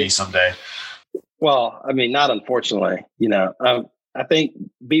 unfortunately, someday. Well, I mean, not unfortunately. I think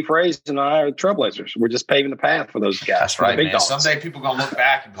Beef Rays and I are trailblazers. We're just paving the path for those guys. That's right, man. Someday people are going to look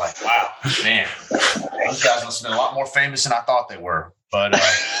back and be like, wow, man, those guys must have been a lot more famous than I thought they were. But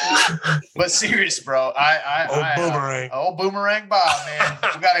serious, bro. Boomerang. Boomerang Bob, man.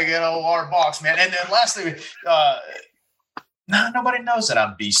 We got to get old Art Box, man. And then lastly, nobody knows that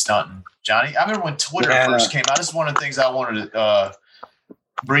I'm beast stunting, Johnny. I remember when Twitter first came out. This is one of the things I wanted to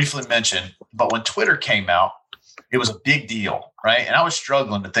briefly mention. But when Twitter came out, it was a big deal, right? And I was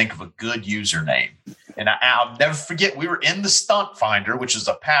struggling to think of a good username. And I'll never forget, we were in the Stunt Finder, which is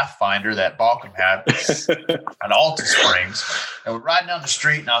a Pathfinder that Balkum had at Alta Springs. And we're riding down the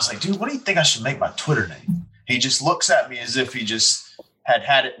street, and I was like, dude, what do you think I should make my Twitter name? He just looks at me as if he just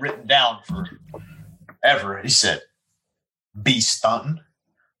had it written down forever. He said, Be Stunting.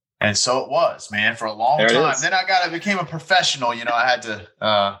 And so it was, man, for a long time. Then I became a professional. I had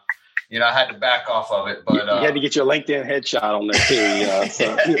to I had to back off of it, but you had to get your LinkedIn headshot on there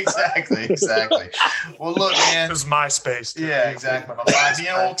too. Exactly. Well, look, man, it was MySpace. Yeah, exactly. Me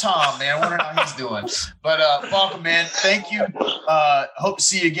and old Tom, man. I wonder how he's doing. But welcome, man. Thank you. Hope to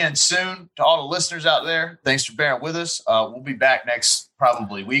see you again soon. To all the listeners out there, thanks for bearing with us. We'll be back next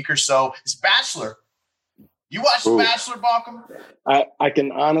probably week or so. It's Bachelor. You watch The Bachelor, Balkum? I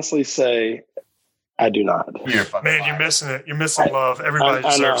can honestly say I do not. Man, you're missing it. You're missing love. Everybody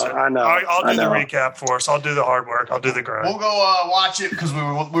deserves it. I know. I'll do the recap for us. I'll do the hard work. I'll do the grind. We'll go watch it because we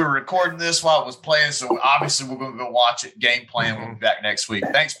were recording this while it was playing. So obviously we're going to go watch it. Game plan. We'll be back next week.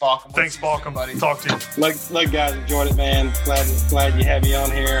 Thanks, Balkum. Thanks, Balkum. Talk to you. Look, guys, enjoyed it, man. Glad you had me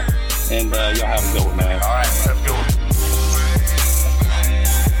on here. And y'all have a good one, man. All right. Have a good one.